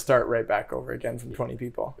sound good, he'll start right back over again from 20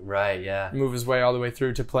 people. Right, yeah. Move his way all the way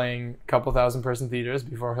through to playing a couple 1,000-person theaters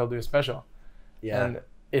before he'll do a special. Yeah. And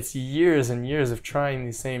it's years and years of trying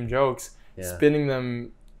these same jokes, spinning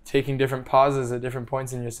them, taking different pauses at different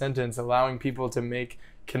points in your sentence, allowing people to make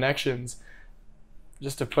connections,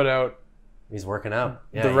 just to put out. He's working out.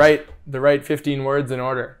 Yeah, the right 15 words in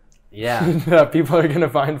order. Yeah. That people are gonna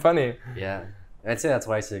find funny. Yeah, I'd say that's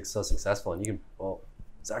why he's so successful. And you can,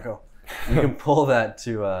 Zarko, you can pull that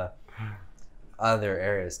to other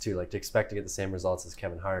areas too. Like, to expect to get the same results as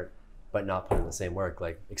Kevin Hart, but not put in the same work.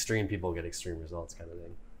 Like, extreme people get extreme results, kind of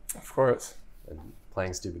thing. Of course. And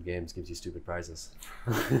playing stupid games gives you stupid prizes.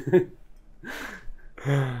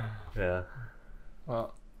 Yeah.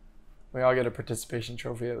 Well, we all get a participation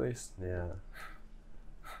trophy at least. Yeah.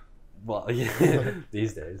 Well, yeah,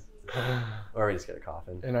 these days. Or we just get a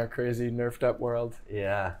coffin. In our crazy, nerfed up world.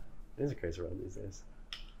 Yeah. It is a crazy world these days.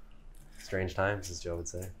 Strange times, as Joe would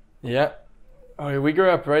say. Yeah. Oh, we grew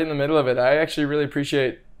up right in the middle of it. I actually really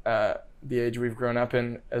appreciate the age we've grown up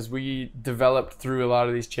in, as we developed through a lot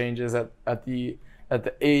of these changes at the at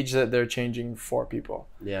the age that they're changing for people.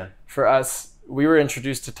 Yeah. For us, we were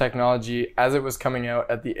introduced to technology as it was coming out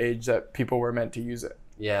at the age that people were meant to use it.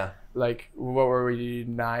 Yeah. Like, what were we,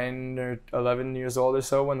 9 or 11 years old or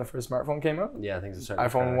so when the first smartphone came out? Yeah, I think it's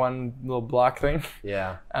iPhone 1 little block thing.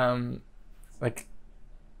 Yeah. Like,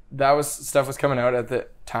 stuff was coming out at the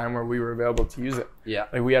time where we were available to use it. Yeah.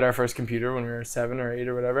 Like, we had our first computer when we were 7 or 8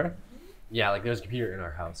 or whatever. Yeah, like there was a computer in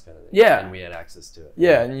our house kind of thing. Yeah. And we had access to it.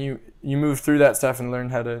 Yeah, and you moved through that stuff and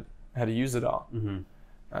learned how to use it all.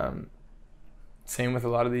 Mm-hmm. Same with a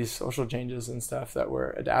lot of these social changes and stuff that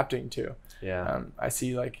we're adapting to. Yeah. I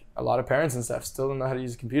see like a lot of parents and stuff still don't know how to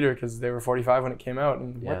use a computer because they were 45 when it came out,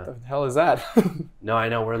 and what the hell is that? No, I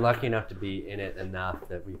know. We're lucky enough to be in it enough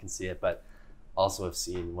that we can see it, but also have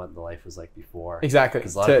seen what the life was like before. Exactly.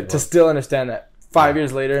 To still understand that 5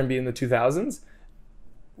 years later and be in the 2000s,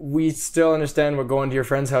 we still understand what going to your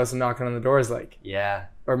friend's house and knocking on the door is like. Yeah.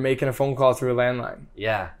 Or making a phone call through a landline.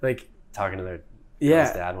 Yeah. Like talking to their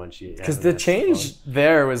dad when she. Because the change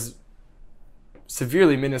there was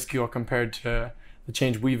severely minuscule compared to the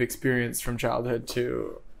change we've experienced from childhood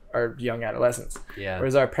to our young adolescence. Yeah.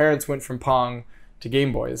 Whereas our parents went from Pong to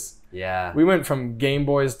Game Boys. Yeah. We went from Game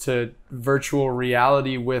Boys to virtual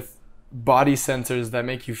reality with body sensors that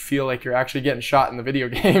make you feel like you're actually getting shot in the video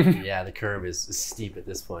game. Yeah, the curve is steep at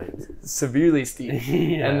this point. Severely steep.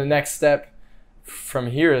 Yeah. And the next step from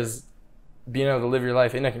here is being able to live your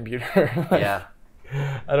life in a computer. Like, yeah.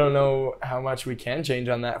 I don't know how much we can change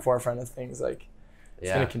on that forefront of things. Like,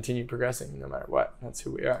 it's going to continue progressing no matter what. That's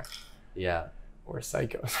who we are. Yeah. We're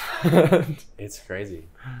psychos. It's crazy.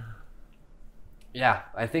 Yeah,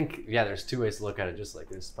 I think, there's two ways to look at it. Just like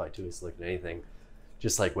there's probably two ways to look at anything.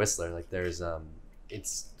 Just like Whistler, like there's,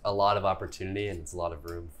 it's a lot of opportunity and it's a lot of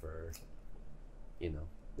room for,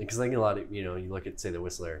 because like a lot of, you look at, say, the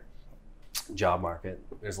Whistler job market,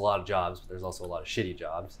 there's a lot of jobs, but there's also a lot of shitty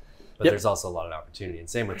jobs, but there's also a lot of opportunity. And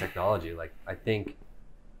same with technology. Like, I think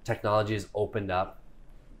technology has opened up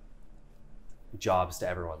jobs to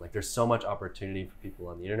everyone. Like, there's so much opportunity for people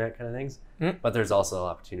on the internet kind of things, but there's also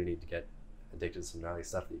opportunity to get addicted to some gnarly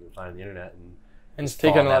stuff that you can find on the internet, and it's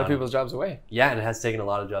taken a lot of people's jobs away. Yeah, and it has taken a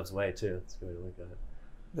lot of jobs away too. That's a good way to look at it.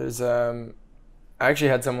 There's I actually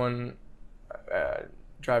had someone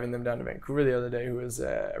driving them down to Vancouver the other day who was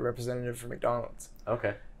a representative for McDonald's.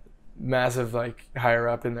 Okay. Massive, like, higher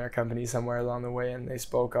up in their company somewhere along the way, and they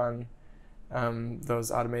spoke on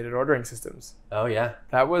those automated ordering systems. Oh yeah.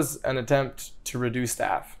 That was an attempt to reduce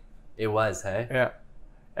staff. It was, hey? Yeah.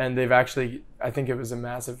 And they've actually, I think it was a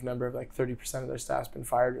massive number of like 30% of their staff's been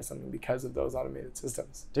fired or something because of those automated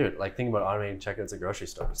systems. Dude, like, think about automated checkouts at grocery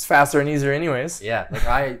stores. It's faster and easier anyways. Yeah,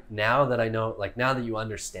 like now that you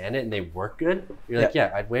understand it and they work good, you're like,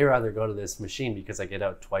 I'd way rather go to this machine because I get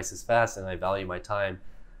out twice as fast and I value my time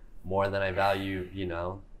more than I value,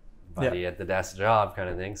 buddy at the desk job kind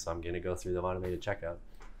of thing. So I'm going to go through the automated checkout.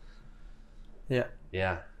 Yeah.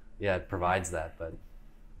 Yeah. Yeah, it provides that, but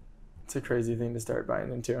it's a crazy thing to start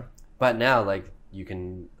buying into. But now, like, you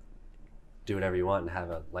can do whatever you want and have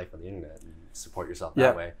a life on the internet and support yourself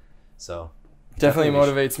that way. So definitely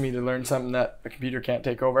motivates me to learn something that a computer can't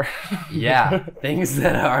take over. Yeah, things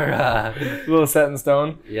that are a little set in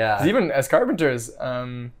stone. Yeah. 'Cause even as carpenters,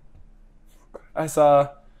 I saw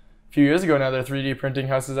a few years ago now they're 3D printing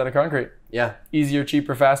houses out of concrete. Yeah. Easier,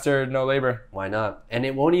 cheaper, faster, no labor. Why not? And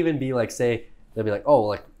it won't even be like, say, they'll be like, oh,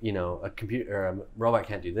 like, a computer or a robot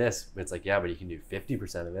can't do this. But it's like, yeah, but you can do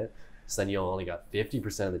 50% of it. So then you only got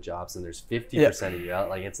 50% of the jobs, and there's 50% of you out.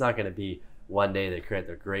 Like, it's not going to be one day they create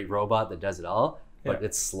the great robot that does it all, but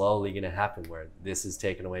it's slowly going to happen where this is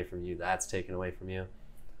taken away from you, that's taken away from you.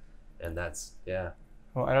 And that's,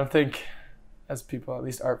 Well, I don't think as people, at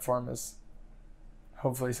least art form is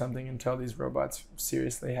hopefully something until these robots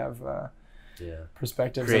seriously have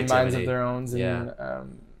perspectives and minds of their own.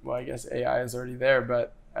 And well, I guess AI is already there,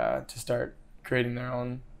 but to start creating their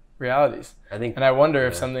own realities. And I wonder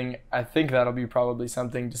if I think that'll be probably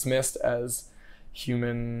something dismissed as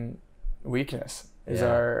human weakness, is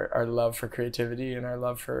our love for creativity and our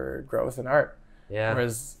love for growth in art. Yeah.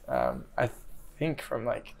 Whereas I think from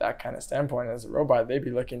like that kind of standpoint, as a robot, they'd be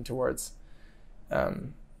looking towards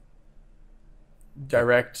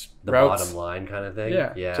direct routes. Bottom line kind of thing.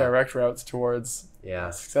 Yeah. Direct routes towards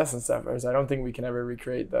success and stuff. Whereas I don't think we can ever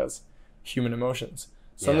recreate those human emotions.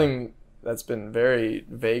 Something that's been very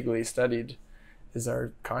vaguely studied is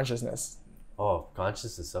our consciousness. Oh,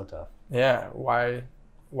 consciousness is so tough. Yeah. Why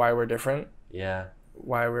we're different. Yeah.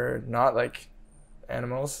 Why we're not like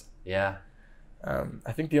animals. Yeah.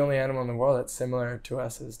 I think the only animal in the world that's similar to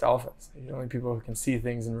us is dolphins. The only people who can see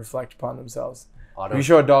things and reflect upon themselves. You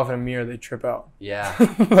show a dolphin a mirror, they trip out. Yeah.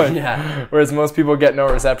 Yeah. Whereas most people get no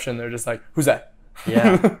reception. They're just like, who's that?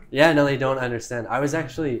 Yeah. Yeah, no, they don't understand. I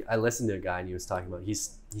listened to a guy and he was talking about, he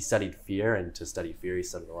studied fear, and to study fear, he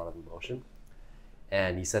studied a lot of emotion.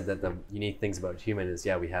 And he said that the unique things about human is,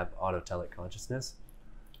 we have autotelic consciousness,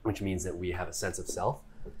 which means that we have a sense of self.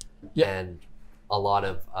 Yeah. And a lot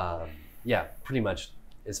of, pretty much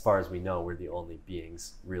as far as we know, we're the only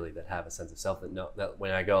beings really that have a sense of self, that know that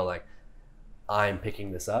when I go like, I'm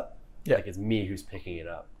picking this up, like it's me who's picking it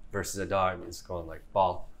up, versus a dog is going like,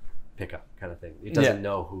 ball, pick up kind of thing. It doesn't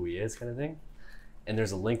know who he is kind of thing. And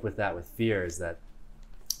there's a link with that with fear, is that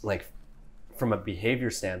like from a behavior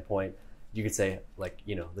standpoint, you could say like,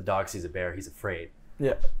 the dog sees a bear, he's afraid.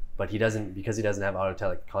 Yeah. But because he doesn't have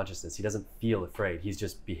autotelic consciousness, he doesn't feel afraid. He's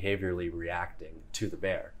just behaviorally reacting to the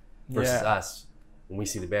bear. Versus us, when we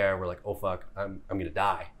see the bear, we're like, oh fuck, I'm gonna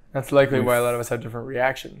die. That's likely why a lot of us have different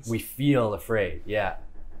reactions. We feel afraid. Yeah.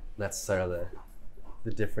 That's sort of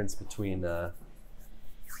the difference between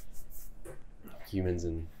humans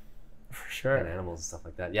and and animals and stuff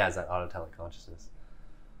like that. Yeah, is that autotelic consciousness.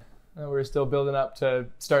 We're still building up to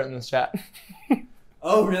starting this chat.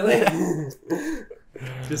 Oh, really?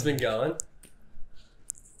 Just been going?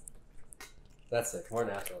 That's sick. More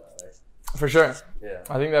natural that way. For sure. Yeah.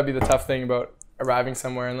 I think that'd be the tough thing about arriving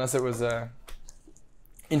somewhere, unless it was a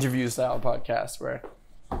interview style podcast where,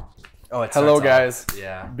 hello guys,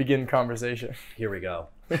 begin conversation. Here we go.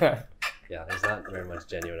 Yeah, there's not very much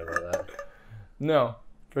genuine about that. No,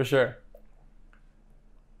 for sure.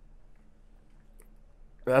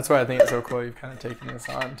 But that's why I think it's so cool you've kind of taken this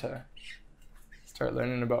on to start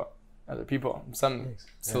learning about other people.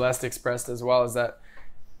 Celeste expressed as well, is that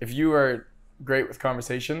if you are great with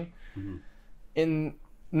conversation, in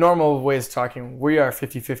normal ways of talking, we are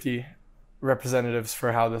 50-50 representatives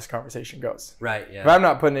for how this conversation goes. Right, yeah. If I'm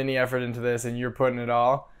not putting any effort into this and you're putting it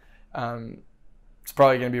all, it's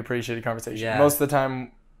probably going to be a pretty shitty conversation. Yeah. Most of the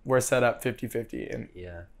time, we're set up 50-50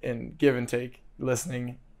 in give and take,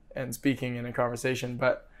 listening and speaking in a conversation.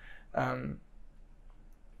 But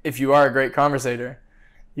if you are a great conversator,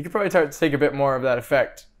 you could probably start to take a bit more of that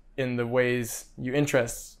effect in the ways you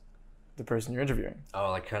interest the person you're interviewing.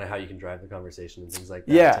 Oh, like kind of how you can drive the conversation and things like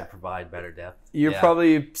that to provide better depth. You're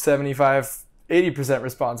probably 75-80%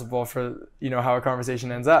 responsible for, how a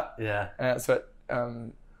conversation ends up. Yeah. And that's what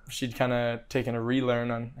she'd kind of taken a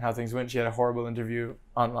relearn on how things went. She had a horrible interview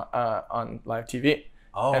on live TV.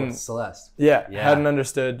 Oh, and Celeste. Yeah. Hadn't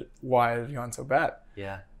understood why it had gone so bad.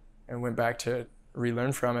 Yeah. And went back to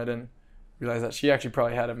relearn from it and realized that she actually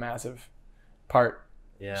probably had a massive part.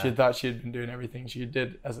 Yeah. She had thought she had been doing everything she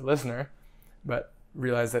did as a listener, but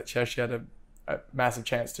realized that she actually had a massive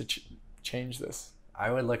chance to change this.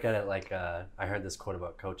 I would look at it like, I heard this quote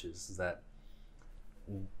about coaches, is that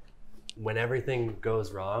when everything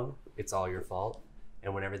goes wrong, it's all your fault.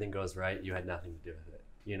 And when everything goes right, you had nothing to do with it.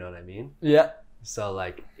 You know what I mean? Yeah. So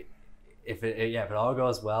like, if it all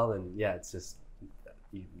goes well, then it's just,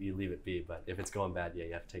 you leave it be. But if it's going bad,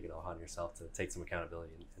 you have to take it all on yourself to take some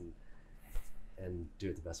accountability and do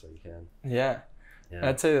it the best way you can. Yeah.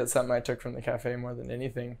 I'd say that's something I took from the cafe more than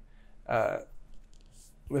anything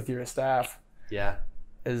with your staff. Yeah.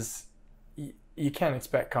 Is you can't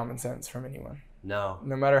expect common sense from anyone. No.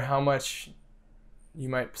 No matter how much you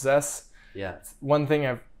might possess. Yeah. One thing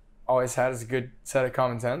I've always had is a good set of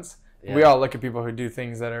common sense. Yeah. We all look at people who do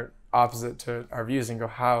things that are opposite to our views and go,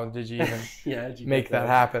 how did you even make that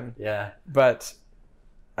happen? Yeah. But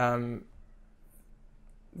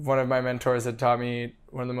one of my mentors had taught me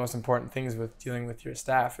one of the most important things with dealing with your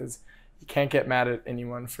staff is you can't get mad at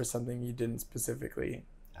anyone for something you didn't specifically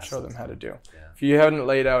show them how to do. Yeah. If you hadn't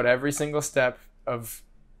laid out every single step of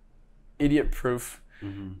idiot proof,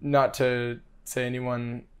 not to say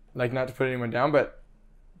anyone, like not to put anyone down, but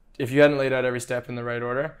if you hadn't laid out every step in the right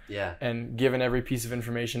order and given every piece of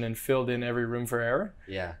information and filled in every room for error,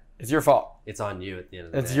 it's your fault. It's on you at the end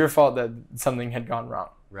of the day. It's your fault that something had gone wrong.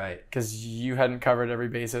 Right. Because you hadn't covered every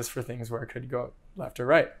basis for things where it could go left or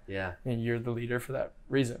right. Yeah. And you're the leader for that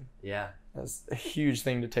reason. Yeah. That's a huge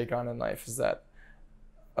thing to take on in life, is that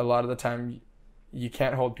a lot of the time you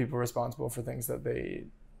can't hold people responsible for things that they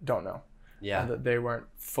don't know. Yeah. And that they weren't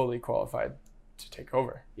fully qualified to take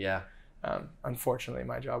over. Yeah. Unfortunately,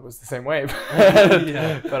 my job was the same way, but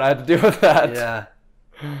I had to deal with that. Yeah.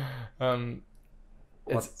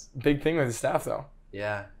 It's a big thing with the staff, though.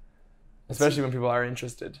 Yeah. Especially when people are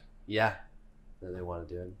interested. Yeah. That they want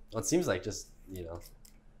to do it. Well, it seems like just,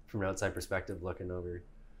 from an outside perspective, looking over,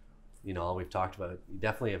 all we've talked about, you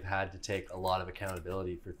definitely have had to take a lot of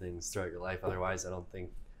accountability for things throughout your life. Otherwise, I don't think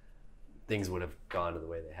things would have gone to the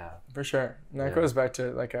way they have. For sure. And that goes back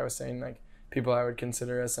to, like I was saying, like, people I would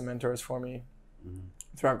consider as some mentors for me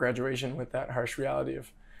throughout graduation, with that harsh reality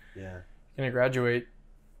of you're gonna graduate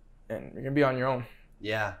and you're gonna be on your own.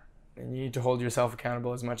 Yeah. And you need to hold yourself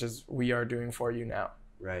accountable as much as we are doing for you now.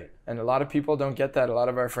 Right. And a lot of people don't get that. A lot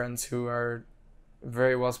of our friends who are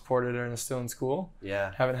very well supported and are still in school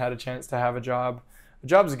haven't had a chance to have a job. A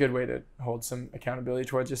job is a good way to hold some accountability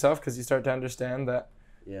towards yourself, because you start to understand that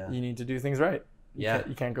you need to do things right.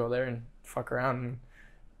 You can't go there and fuck around and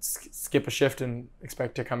skip a shift and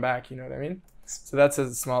expect to come back. You know what I mean? So that's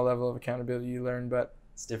a small level of accountability you learn, but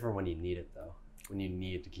it's different when you need it, though. When you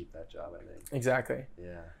need to keep that job, I think. Exactly.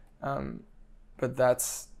 Yeah. But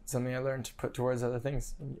that's something I learned to put towards other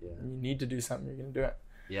things. You need to do something, you're going to do it.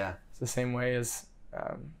 Yeah. It's the same way as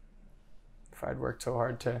if I'd worked so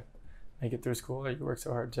hard to make it through school, or you work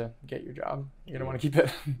so hard to get your job, you're going to want to keep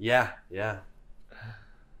it. Yeah. It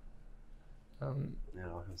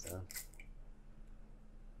all comes down.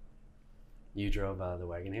 You drove the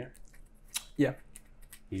wagon here? Yeah.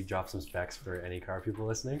 You drop some specs for any car people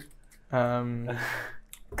listening?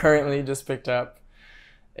 Currently just picked up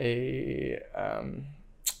a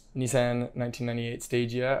Nissan 1998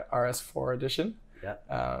 Stagea RS4 edition. Yeah.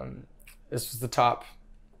 This was the top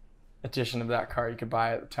edition of that car you could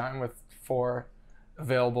buy at the time, with 4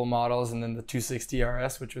 available models, and then the 260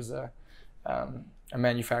 RS, which was a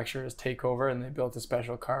manufacturer's takeover, and they built a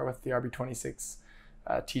special car with the RB26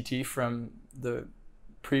 TT from the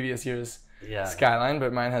previous year's Skyline,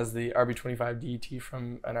 but mine has the RB25 DT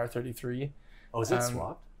from an R33. Oh, is it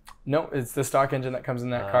swapped? No, it's the stock engine that comes in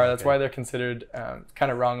that car. That's why they're considered,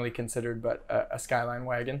 kind of wrongly considered, but a Skyline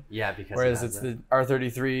wagon. Yeah, because whereas it's the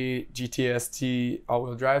R33 GTST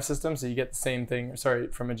all-wheel drive system, so you get the same thing. Sorry,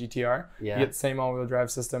 from a GTR, you get the same all-wheel drive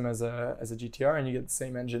system as a GTR, and you get the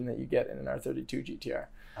same engine that you get in an R32 GTR.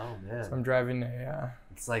 Oh man! So I'm driving a.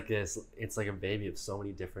 It's like this. It's like a baby of so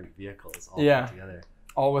many different vehicles all put together.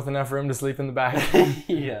 All with enough room to sleep in the back.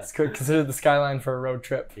 It's considered the Skyline for a road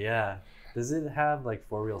trip. Yeah. Does it have like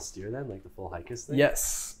 4-wheel steer then, like the full Hikis thing?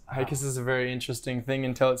 Yes. Wow. Hikis is a very interesting thing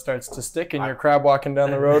until it starts to stick and you're crab walking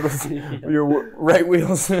down the road with your right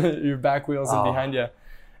wheels, your back wheels, and behind you.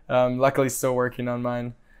 Luckily, still working on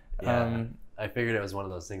mine. Yeah. I figured it was one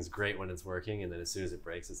of those things great when it's working, and then as soon as it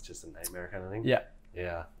breaks, it's just a nightmare kind of thing. Yeah.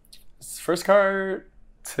 Yeah. It's the first car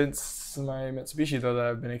since my Mitsubishi, though, that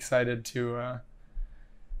I've been excited to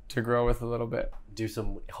grow with a little bit.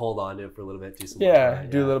 Hold on to it for a little bit,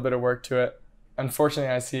 do a little bit of work to it.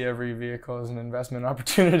 Unfortunately, I see every vehicle as an investment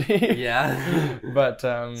opportunity. Yeah. But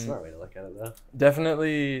smart way to look at it, though.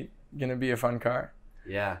 Definitely gonna be a fun car.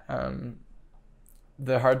 Yeah.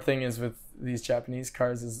 The hard thing is with these Japanese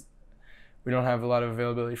cars is we don't have a lot of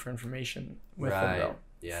availability for information with them, though.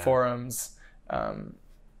 Yeah. Forums.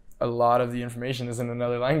 A lot of the information is in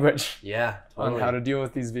another language. Yeah, totally. On how to deal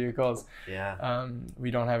with these vehicles. Yeah.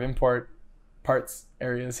 We don't have import parts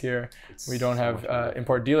areas here. We don't have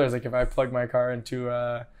import dealers. Like if I plug my car into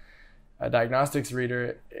a diagnostics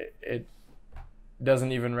reader, it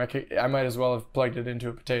doesn't even I might as well have plugged it into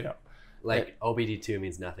a potato. Like OBD2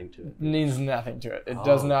 means nothing to it. Means nothing to it. It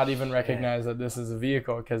does not even recognize that this is a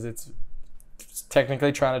vehicle, because it's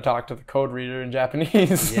technically trying to talk to the code reader in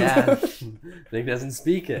Japanese. Yeah. It doesn't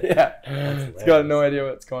speak it. Yeah. It's got no idea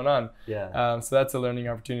what's going on. Yeah. So that's a learning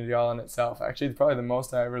opportunity all in itself. Actually, probably the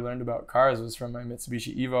most I ever learned about cars was from my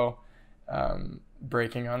Mitsubishi Evo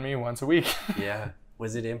braking on me once a week. Yeah.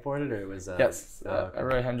 Was it imported, or it was... Yes. A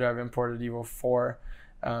right-hand drive imported Evo 4.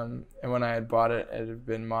 And when I had bought it, it had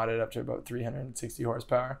been modded up to about 360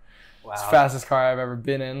 horsepower. Wow. It's the fastest car I've ever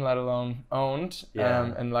been in, let alone owned.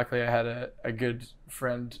 Yeah. And luckily I had a good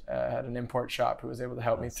friend at an import shop who was able to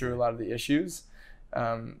help me through a lot of the issues.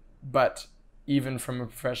 But even from a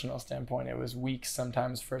professional standpoint, it was weeks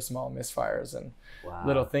sometimes for small misfires and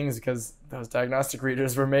little things, because those diagnostic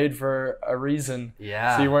readers were made for a reason.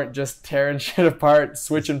 Yeah. So you weren't just tearing shit apart,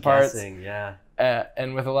 switching parts. Yeah.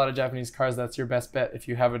 And with a lot of Japanese cars, that's your best bet. If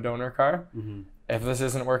you have a donor car, if this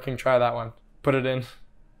isn't working, try that one. Put it in.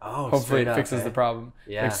 Oh, hopefully it fixes the problem.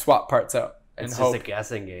 Yeah. Like swap parts out and it's hope. Just a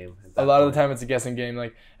guessing game. A lot of the time it's a guessing game.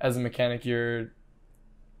 Like as a mechanic, you're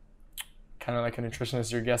kind of like a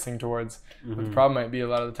nutritionist, you're guessing towards what the problem might be a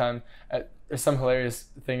lot of the time. There's some hilarious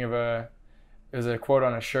thing there's a quote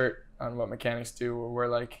on a shirt on what mechanics do, where we're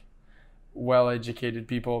like well-educated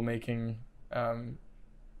people making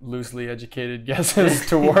loosely educated guesses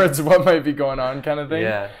towards what might be going on, kind of thing.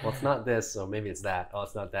 Yeah. Well, it's not this, so maybe it's that. Oh,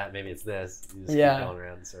 it's not that, maybe it's this. You just keep going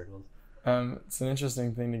around in circles. It's an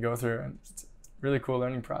interesting thing to go through, and it's a really cool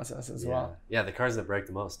learning process as well. Yeah, the cars that break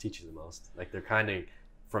the most teach you the most. Like they're kind of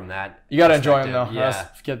from that. You gotta enjoy them though. Yeah.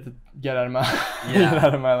 Get out of my get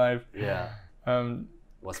out of my life. Yeah.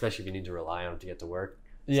 well, especially if you need to rely on them to get to work.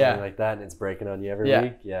 Yeah. Something like that, and it's breaking on you every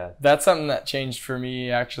week. Yeah. That's something that changed for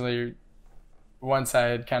me, actually, once I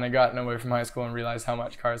had kind of gotten away from high school and realized how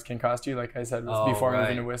much cars can cost you. Like I said, before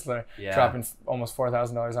moving to Whistler, dropping almost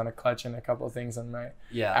 $4,000 on a clutch and a couple of things on my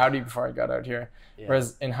Audi before I got out here. Yeah.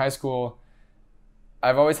 Whereas in high school,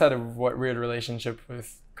 I've always had a weird relationship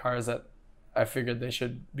with cars that I figured they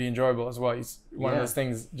should be enjoyable as well. One of those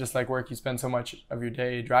things, just like work, you spend so much of your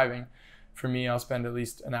day driving. For me, I'll spend at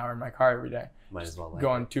least an hour in my car every day. Might as well.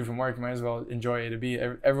 Going to from work, might as well enjoy A to B.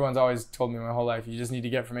 Everyone's always told me my whole life, you just need to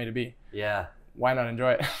get from A to B. Yeah. Why not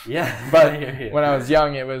enjoy it? Yeah. But when I was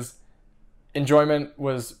young, enjoyment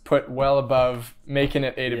was put well above making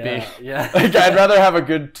it A to B. Yeah. Like, I'd rather have a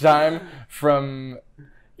good time from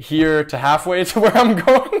here to halfway to where I'm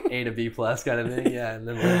going. A to B plus kind of thing. Yeah. And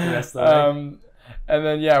then walk the rest of the way. And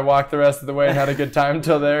then, walk the rest of the way and had a good time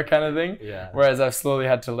till there kind of thing. Yeah. Whereas I've slowly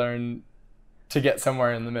had to learn to get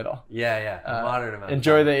somewhere in the middle. Yeah. Moderate amount.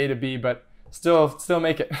 Enjoy the A to B, but still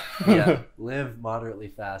make it. Yeah. Live moderately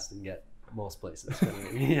fast and get most places.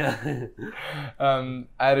 Yeah. I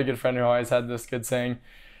had a good friend who always had this good saying.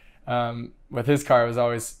 With his car, it was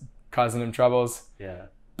always causing him troubles. Yeah.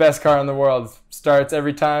 Best car in the world. Starts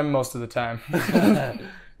every time, most of the time.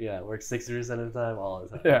 Yeah. Works 60% of the time, all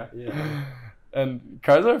the time. Yeah. And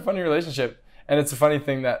cars are a funny relationship. And it's a funny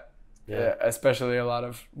thing that especially a lot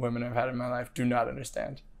of women I've had in my life do not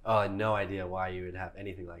understand. Oh, no idea why you would have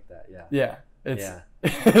anything like that. Yeah. Yeah.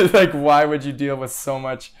 It's like, why would you deal with so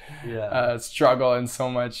much struggle and so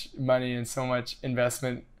much money and so much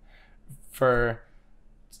investment for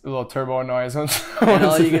a little turbo noise? And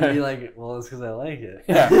all you can be like, well, it's because I like it.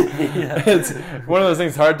 Yeah. It's one of those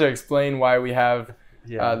things hard to explain why we have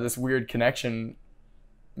this weird connection,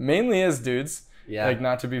 mainly as dudes. Yeah. Like,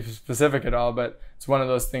 not to be specific at all, but it's one of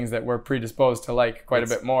those things that we're predisposed to like quite a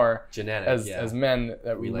bit more genetic as men,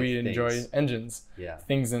 that we like enjoy things. Engines. Yeah.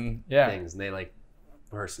 Things and things, and they like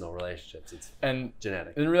personal relationships. It's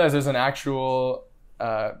genetic. I didn't realize there's an actual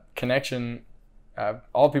connection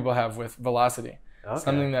all people have with velocity. Okay.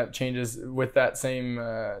 Something that changes with that same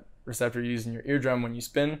receptor you use in your eardrum when you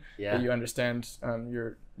spin. Yeah. That you understand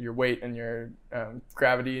your weight and your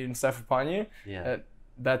gravity and stuff upon you. Yeah.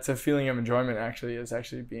 That's a feeling of enjoyment. Is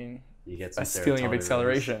actually being you get some a feeling of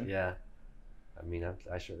acceleration. Release. Yeah. I mean,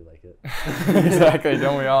 I surely like it. Exactly.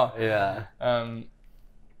 Don't we all? Yeah.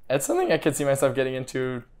 It's something I could see myself getting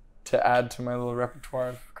into to add to my little repertoire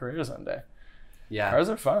of careers one day. Yeah. Cars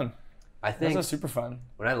are fun. I think cars are super fun.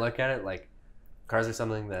 When I look at it, like, cars are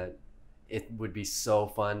something that it would be so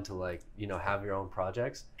fun to, like, have your own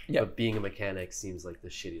projects. Yeah. But being a mechanic seems like the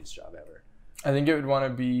shittiest job ever. I think it would want to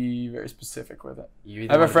be very specific with it.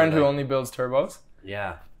 I have a friend who only builds turbos.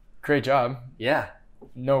 Yeah. Great job. Yeah.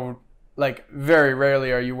 No, like, very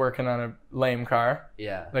rarely are you working on a lame car.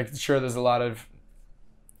 Yeah. Like, sure, there's a lot of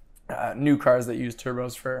new cars that use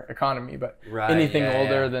turbos for economy, but anything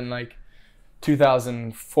older than, like,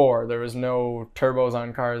 2004, there was no turbos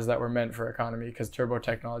on cars that were meant for economy because turbo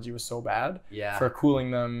technology was so bad for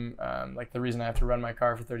cooling them. Like, the reason I have to run my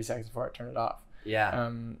car for 30 seconds before I turn it off.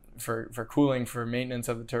 Yeah. For cooling, for maintenance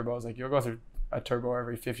of the turbos, like, you'll go through a turbo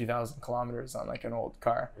every 50,000 kilometers on, like, an old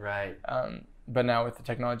car. Right. But now with the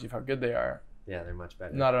technology of how good they are, they're much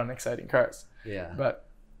better. Not on exciting cars. Yeah. But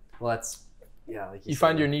that's like you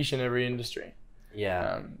find your niche in every industry.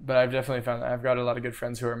 Yeah. But I've definitely found that I've got a lot of good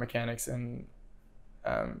friends who are mechanics, and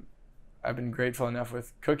I've been grateful enough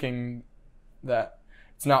with cooking that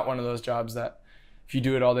it's not one of those jobs that if you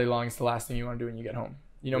do it all day long, it's the last thing you want to do when you get home.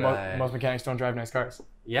 Most mechanics don't drive nice cars.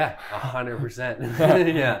 Yeah,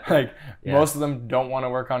 100%. Yeah. Like, most of them don't want to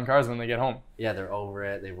work on cars when they get home. Yeah, they're over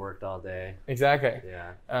it. They've worked all day. Exactly.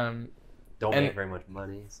 Yeah. Don't make very much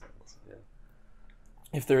money. So, yeah.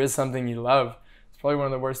 If there is something you love, it's probably one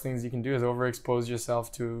of the worst things you can do is overexpose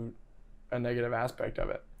yourself to a negative aspect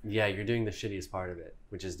of it. Yeah, you're doing the shittiest part of it,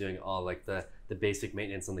 which is doing all, like, the basic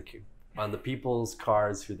maintenance on the people's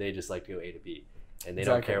cars who they just like to go A to B. And they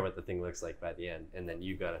don't care what the thing looks like by the end. And then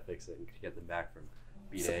you got to fix it and get them back from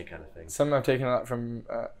B to A kind of thing. Something I've taken a lot from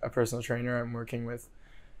a personal trainer I'm working with.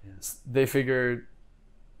 Yeah. They figured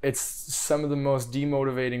it's some of the most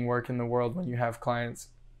demotivating work in the world when you have clients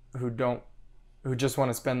who just want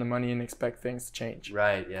to spend the money and expect things to change.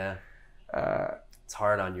 Right, yeah. It's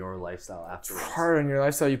hard on your lifestyle afterwards. It's hard on your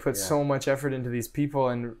lifestyle. You put so much effort into these people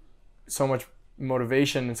and so much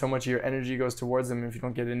motivation, and so much of your energy goes towards them. If you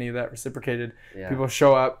don't get any of that reciprocated, people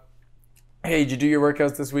show up, hey, did you do your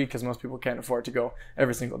workouts this week? Because most people can't afford to go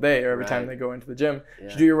every single day or every time they go into the gym.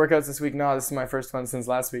 Did you do your workouts this week? No, this is my first one since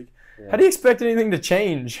last week. How do you expect anything to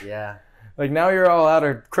change? Yeah. like now you're all out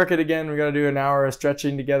of cricket again. We got to do an hour of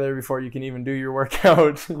stretching together before you can even do your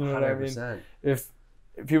workout. You know 100%. What I mean? If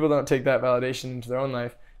people don't take that validation into their own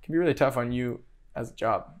life, it can be really tough on you as a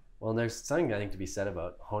job. Well, there's something I think to be said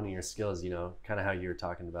about honing your skills, you know, kind of how you were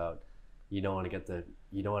talking about, you don't want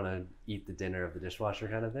to eat the dinner of the dishwasher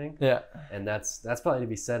kind of thing. Yeah. And that's probably to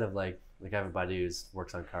be said of like I have a buddy who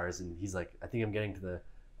works on cars, and he's like, I think I'm getting to the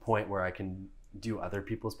point where I can do other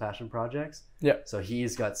people's passion projects. Yeah. So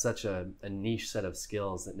he's got such a niche set of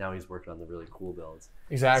skills that now he's working on the really cool builds.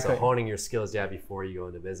 Exactly. So honing your skills, before you go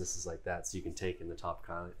into businesses like that, so you can take in the top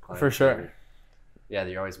clients. For sure. Yeah,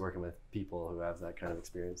 you're always working with people who have that kind of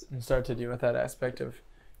experience. And start to deal with that aspect of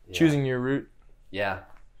choosing your route. Yeah.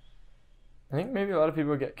 I think maybe a lot of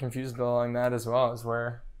people get confused along that as well, is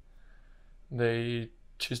where they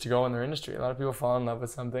choose to go in their industry. A lot of people fall in love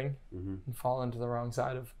with something and fall into the wrong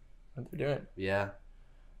side of what they're doing. Yeah.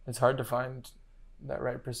 It's hard to find that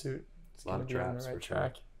right pursuit. It's a lot of traps, on the right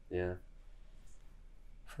track. Sure. Yeah.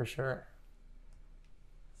 For sure.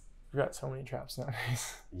 We've got so many traps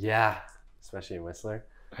nowadays. Yeah. Especially in Whistler.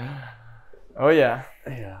 Oh, yeah.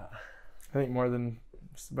 Yeah. I think more than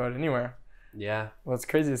just about anywhere. Yeah. Well, it's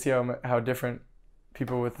crazy to see how different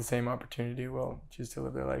people with the same opportunity will choose to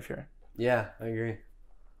live their life here. Yeah, I agree.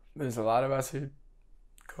 There's a lot of us who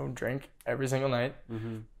go drink every single night.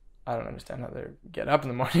 I don't understand how they get up in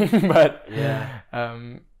the morning, but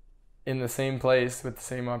in the same place with the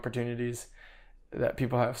same opportunities that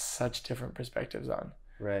people have such different perspectives on.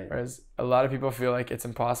 Right. Whereas a lot of people feel like it's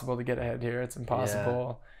impossible to get ahead here. It's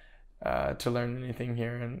impossible to learn anything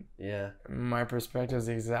here. And my perspective is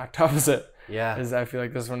the exact opposite. Yeah. Is I feel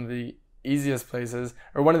like this is one of the easiest places,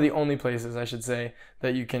 or one of the only places, I should say,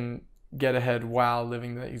 that you can get ahead while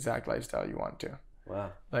living the exact lifestyle you want to.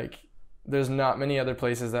 Wow. Like, there's not many other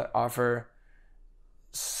places that offer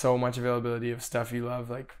so much availability of stuff you love.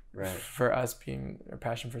 Like, for us being a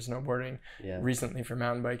passion for snowboarding, recently for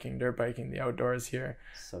mountain biking, dirt biking, the outdoors here.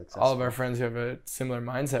 So accessible. All of our friends who have a similar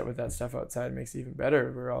mindset with that stuff outside makes it even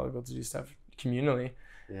better. We're all able to do stuff communally.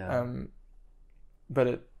 Yeah.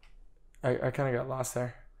 But I kind of got lost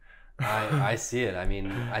there. I see it. I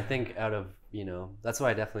mean, I think out of, that's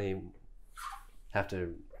why I definitely have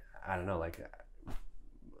to, I don't know, like,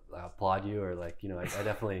 applaud you, or like, I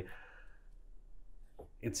definitely,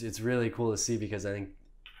 it's really cool to see, because I think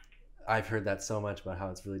I've heard that so much about how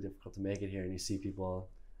it's really difficult to make it here, and you see people,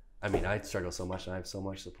 I mean, I struggle so much and I have so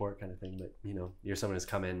much support kind of thing, but you're someone who's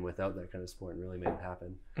come in without that kind of support and really made it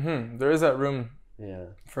happen. There is that room Yeah.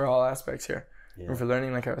 for all aspects here. Yeah. Room for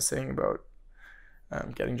learning, like I was saying about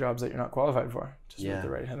getting jobs that you're not qualified for, just with the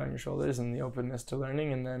right head on your shoulders and the openness to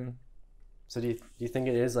learning. And then, so do you think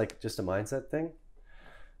it is like just a mindset thing?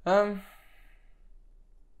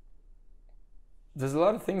 There's a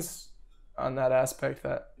lot of things on that aspect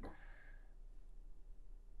that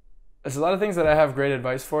there's a lot of things that I have great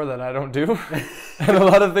advice for that I don't do, and a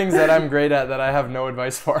lot of things that I'm great at that I have no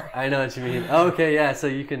advice for. I know what you mean. Oh, okay, yeah. So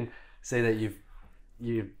you can say that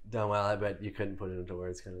you've done well, I bet you couldn't put it into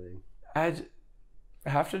words, kind of thing. I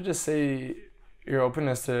have to just say your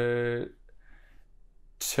openness to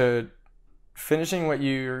finishing what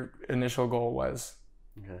your initial goal was.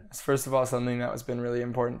 Okay. It's first of all something that has been really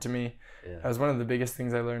important to me. Yeah. That was one of the biggest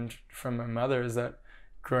things I learned from my mother, is that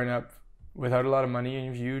growing up without a lot of money,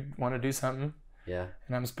 and if you want to do something, and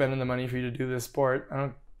I'm spending the money for you to do this sport, I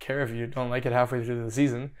don't care if you don't like it halfway through the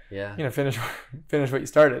season. Finish what you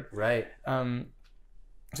started. Right. So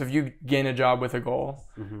if you gain a job with a goal,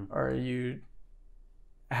 or you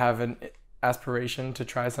have an aspiration to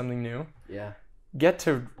try something new, get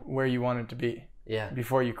to where you want it to be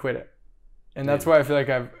before you quit it. And that's why I feel like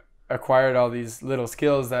I've acquired all these little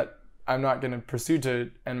skills that I'm not going to pursue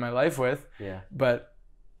to end my life with. But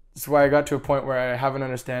it's why I got to a point where I have an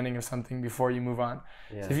understanding of something before you move on.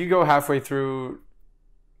 So if you go halfway through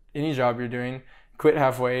any job you're doing, quit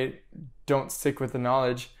halfway, don't stick with the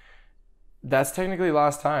knowledge, that's technically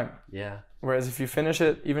lost time. Whereas if you finish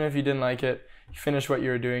it, even if you didn't like it, you finish what you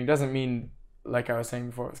were doing. Doesn't mean, like I was saying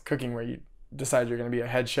before with cooking, where you decide you're going to be a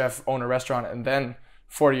head chef, own a restaurant, and then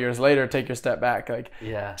 40 years later take your step back. Like,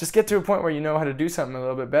 just get to a point where you know how to do something a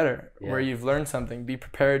little bit better, where you've learned something. Be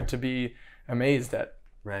prepared to be amazed at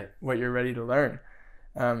what you're ready to learn.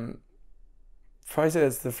 Probably say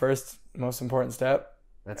that's the first most important step.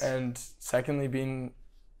 And secondly, being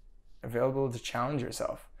available to challenge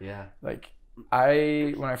yourself. Like,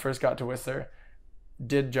 when I first got to Whistler,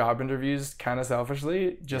 did job interviews kind of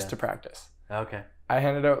selfishly just to practice. Okay. I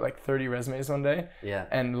handed out like 30 resumes one day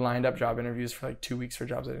and lined up job interviews for like 2 weeks for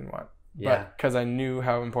jobs I didn't want. But because I knew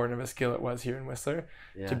how important of a skill it was here in Whistler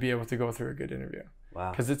to be able to go through a good interview.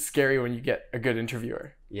 Wow. Because it's scary when you get a good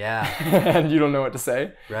interviewer. Yeah. And you don't know what to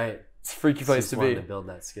say. Right. It's a freaky place to be. To build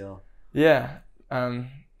that skill. Yeah. I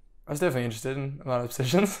was definitely interested in a lot of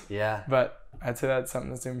positions. Yeah. But I'd say that's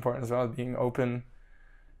something that's important as well, being open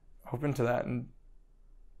to that and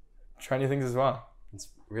try new things as well. It's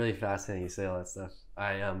really fascinating you say all that stuff.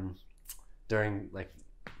 I during like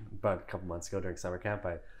about a couple months ago during summer camp,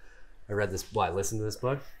 I read this. Well, I listened to this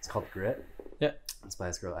book. It's called Grit. Yeah. It's by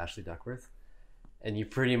this girl Ashley Duckworth, and you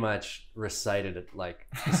pretty much recited it like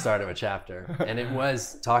the start of a chapter. And it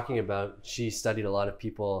was talking about, she studied a lot of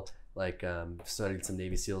people, like studied some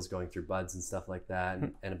Navy SEALs going through BUD/S and stuff like that,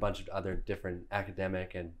 and a bunch of other different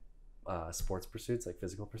academic and sports pursuits, like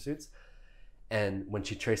physical pursuits. And when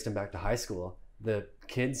she traced them back to high school, the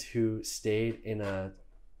kids who stayed in a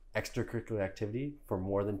extracurricular activity for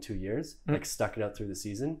more than 2 years, like stuck it out through the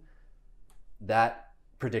season, that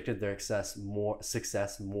predicted their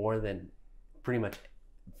success more than pretty much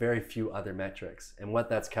very few other metrics. And what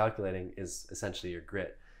that's calculating is essentially your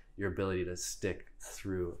grit, your ability to stick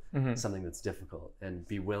through something that's difficult and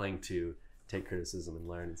be willing to take criticism and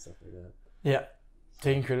learn and stuff like that. Yeah.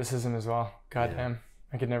 Taking criticism as well. God damn.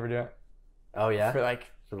 I could never do it. Oh yeah? For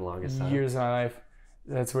the longest time. Years of my life.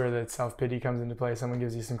 That's where the self-pity comes into play. Someone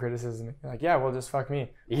gives you some criticism. You're like, yeah, well, just fuck me.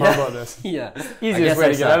 How about this? Yeah. Easiest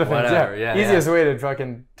way to get out of things. Yeah. Easiest way to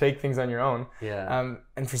fucking take things on your own. Yeah.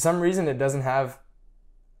 And for some reason, it doesn't have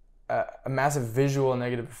a massive visual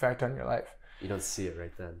negative effect on your life. You don't see it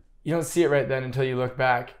right then. You don't see it right then until you look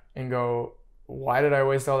back and go, why did I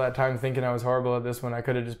waste all that time thinking I was horrible at this when I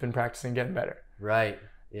could have just been practicing getting better? Right.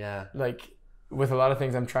 Yeah. Like with a lot of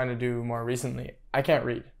things I'm trying to do more recently, I can't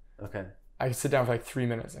read. Okay. I can sit down for like 3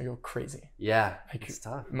 minutes. I go crazy. Yeah. It's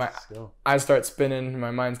tough. My eyes start spinning. My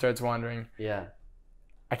mind starts wandering. Yeah.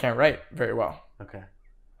 I can't write very well. Okay.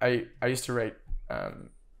 I used to write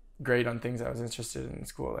great on things I was interested in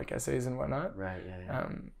school, like essays and whatnot. Right. Yeah.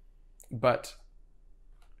 But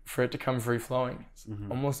for it to come free flowing, it's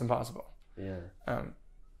almost impossible. Yeah.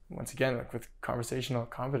 Once again, like with conversational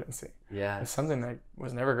competency. Yeah. It's something I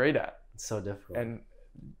was never great at. It's so difficult. And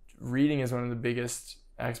reading is one of the biggest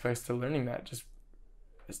aspects to learning that. Just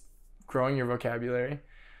growing your vocabulary.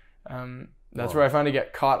 That's where I find I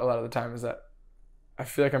get caught a lot of the time, is that I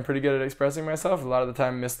feel like I'm pretty good at expressing myself. A lot of the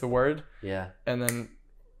time miss the word. Yeah. And then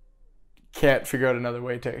can't figure out another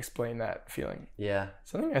way to explain that feeling. Yeah.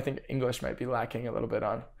 Something I think English might be lacking a little bit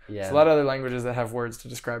on. Yeah. There's a lot of other languages that have words to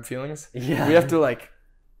describe feelings. Yeah. We have to like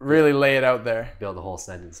really lay it out there. Build a whole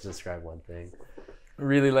sentence to describe one thing.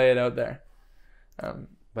 Really lay it out there.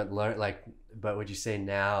 But would you say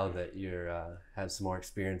now that you're have some more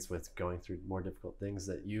experience with going through more difficult things,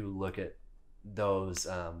 that you look at those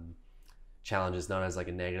challenges not as like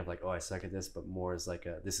a negative, like, oh, I suck at this, but more as like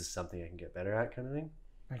this is something I can get better at kind of thing?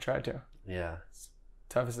 I try to. Yeah. It's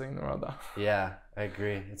the toughest thing in the world, though. Yeah, I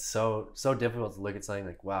agree. It's so difficult to look at something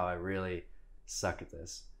like, wow, I really suck at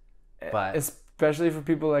this. But especially for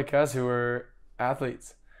people like us who are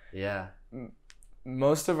athletes. Yeah.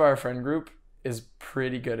 Most of our friend group is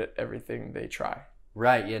pretty good at everything they try.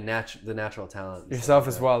 Right. Yeah. The natural talent. Yourself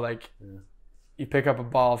as well. Like, you pick up a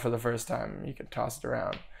ball for the first time, you can toss it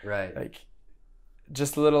around. Right. Like,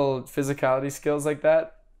 just little physicality skills like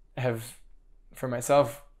that have, for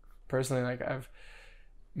myself personally, like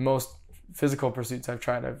most physical pursuits I've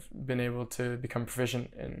tried, I've been able to become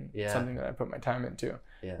proficient in something that I put my time into.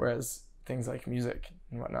 Yeah. Whereas things like music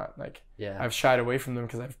and whatnot, like I've shied away from them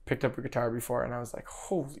because I've picked up a guitar before and I was like,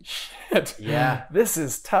 holy shit, this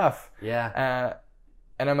is tough. Yeah.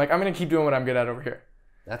 And I'm like, I'm gonna keep doing what I'm good at over here.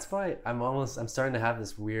 That's why I'm starting to have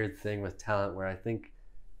this weird thing with talent where I think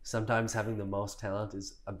sometimes having the most talent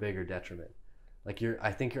is a bigger detriment. Like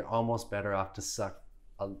I think you're almost better off to suck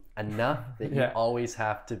enough that you always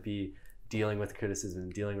have to be dealing with criticism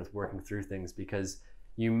and dealing with working through things, because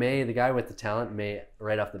the guy with the talent may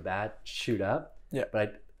right off the bat shoot up. Yeah.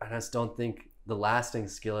 But I just don't think the lasting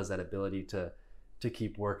skill is that ability to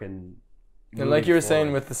keep working. And like you were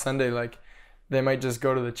saying with the Sunday, like they might just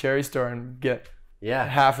go to the cherry store and get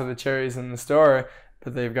half of the cherries in the store,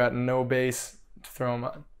 but they've got no base to throw them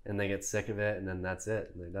on. And they get sick of it, and then that's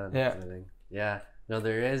it. And they're done. Yeah. Yeah. No,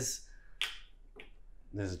 there's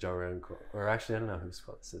a Joe Rogan quote, or actually I don't know whose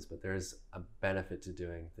quote this is, but there's a benefit to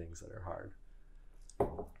doing things that are hard.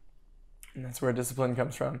 And that's where discipline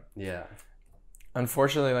comes from. Yeah.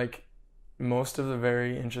 Unfortunately, like most of the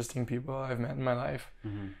very interesting people I've met in my life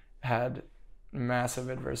had massive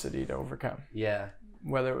adversity to overcome. Yeah.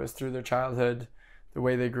 Whether it was through their childhood, the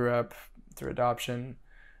way they grew up, through adoption,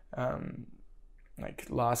 like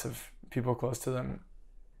loss of people close to them.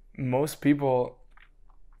 Most people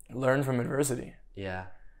learn from adversity. Yeah.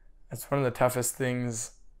 it's one of the toughest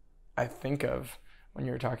things I think of when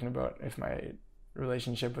you were talking about if my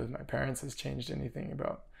relationship with my parents has changed anything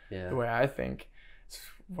about the way I think.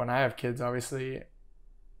 When I have kids, obviously,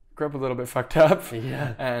 grew up a little bit fucked up,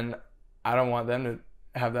 and I don't want them to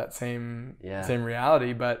have that same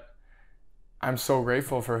reality, but I'm so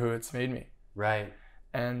grateful for who it's made me. Right.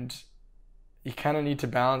 And you kind of need to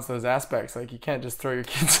balance those aspects. Like, you can't just throw your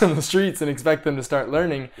kids on the streets and expect them to start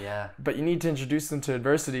learning. Yeah. But you need to introduce them to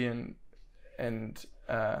adversity and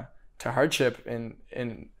to hardship,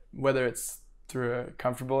 in whether it's through a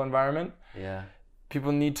comfortable environment. Yeah.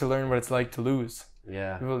 People need to learn what it's like to lose.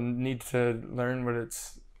 Yeah. People need to learn what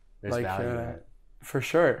it's There's like, value in it. For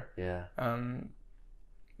sure. Yeah.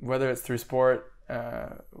 Whether it's through sport,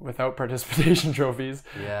 without participation trophies,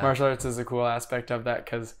 martial arts is a cool aspect of that,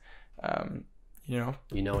 because you know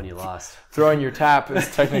when you lost. Throwing your tap is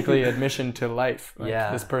technically admission to life.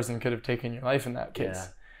 Like, this person could have taken your life in that case.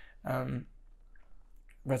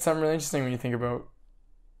 But something really interesting when you think about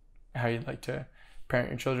how you'd like to parent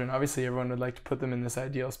your children. Obviously, everyone would like to put them in this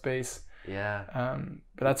ideal space. Yeah.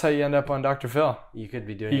 But that's how you end up on Dr. Phil. You could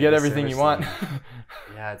be doing. You get everything you want.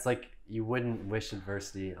 Yeah, it's like you wouldn't wish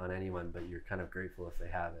adversity on anyone, but you're kind of grateful if they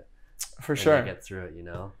have it. For sure. They get through it,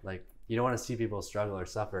 Like, you don't want to see people struggle or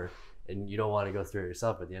suffer, and you don't want to go through it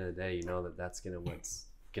yourself. But at the end of the day, you know that that's what's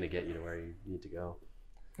gonna get you to where you need to go.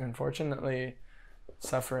 Unfortunately,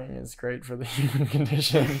 suffering is great for the human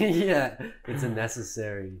condition. Yeah, it's a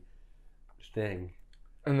necessary thing.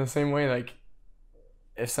 In the same way, like,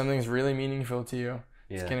 if something's really meaningful to you,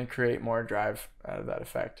 it's going to create more drive out of that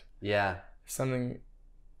effect. Yeah. If you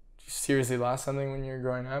seriously lost something when you were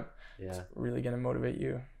growing up, it's really going to motivate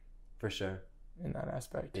you. For sure. In that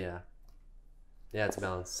aspect. Yeah. Yeah, it's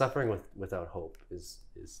balanced. Suffering without hope is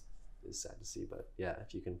sad to see, but yeah,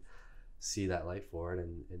 if you can see that light forward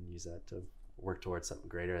and use that to work towards something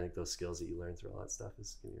greater, I think those skills that you learn through all that stuff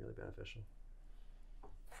is going to be really beneficial.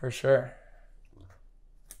 For sure.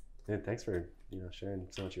 Dude, thanks for sharing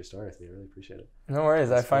so much of your story with me. I really appreciate it. No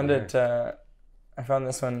worries. I found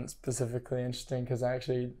this one specifically interesting because I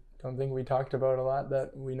actually don't think we talked about a lot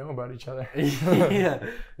that we know about each other. Yeah,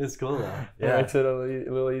 it's cool though. Yeah, it makes it a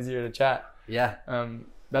little easier to chat. Yeah.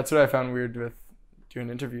 That's what I found weird with doing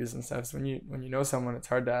interviews and stuff. So when you know someone, it's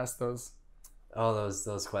hard to ask those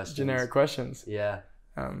questions. Generic questions. Yeah.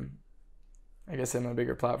 I guess in a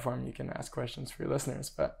bigger platform you can ask questions for your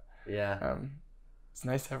listeners, but it's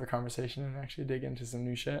nice to have a conversation and actually dig into some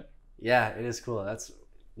new shit. Yeah, it is cool. That's,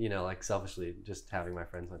 like, selfishly, just having my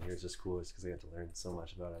friends on here is just cool, just because I get to learn so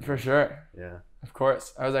much about it. For sure. Yeah. Of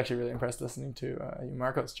course. I was actually really impressed listening to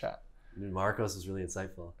Marcos chat. Marcos is really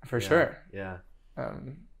insightful. For sure. Yeah.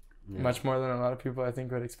 Much more than a lot of people I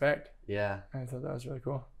think would expect. Yeah. I thought that was really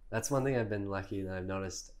cool. That's one thing I've been lucky that I've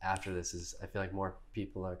noticed after this is I feel like more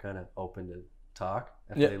people are kind of open to talk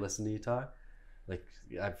after they listen to you talk. Like,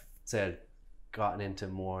 I've said, gotten into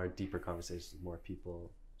more deeper conversations with more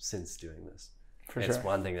people since doing this. It's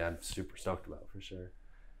one thing that I'm super stoked about, for sure.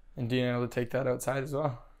 And being able to take that outside as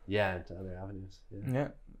well. Yeah, into other avenues. Yeah.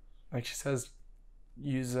 Like she says,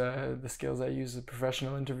 use the skills I use as a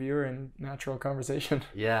professional interviewer in natural conversation.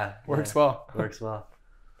 Yeah. Works well. Works well.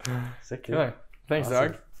 Sick, dude. Yeah. Thanks,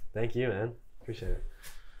 awesome. Doug. Thank you, man. Appreciate it.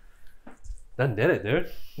 Done did it,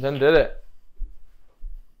 dude. Done did it.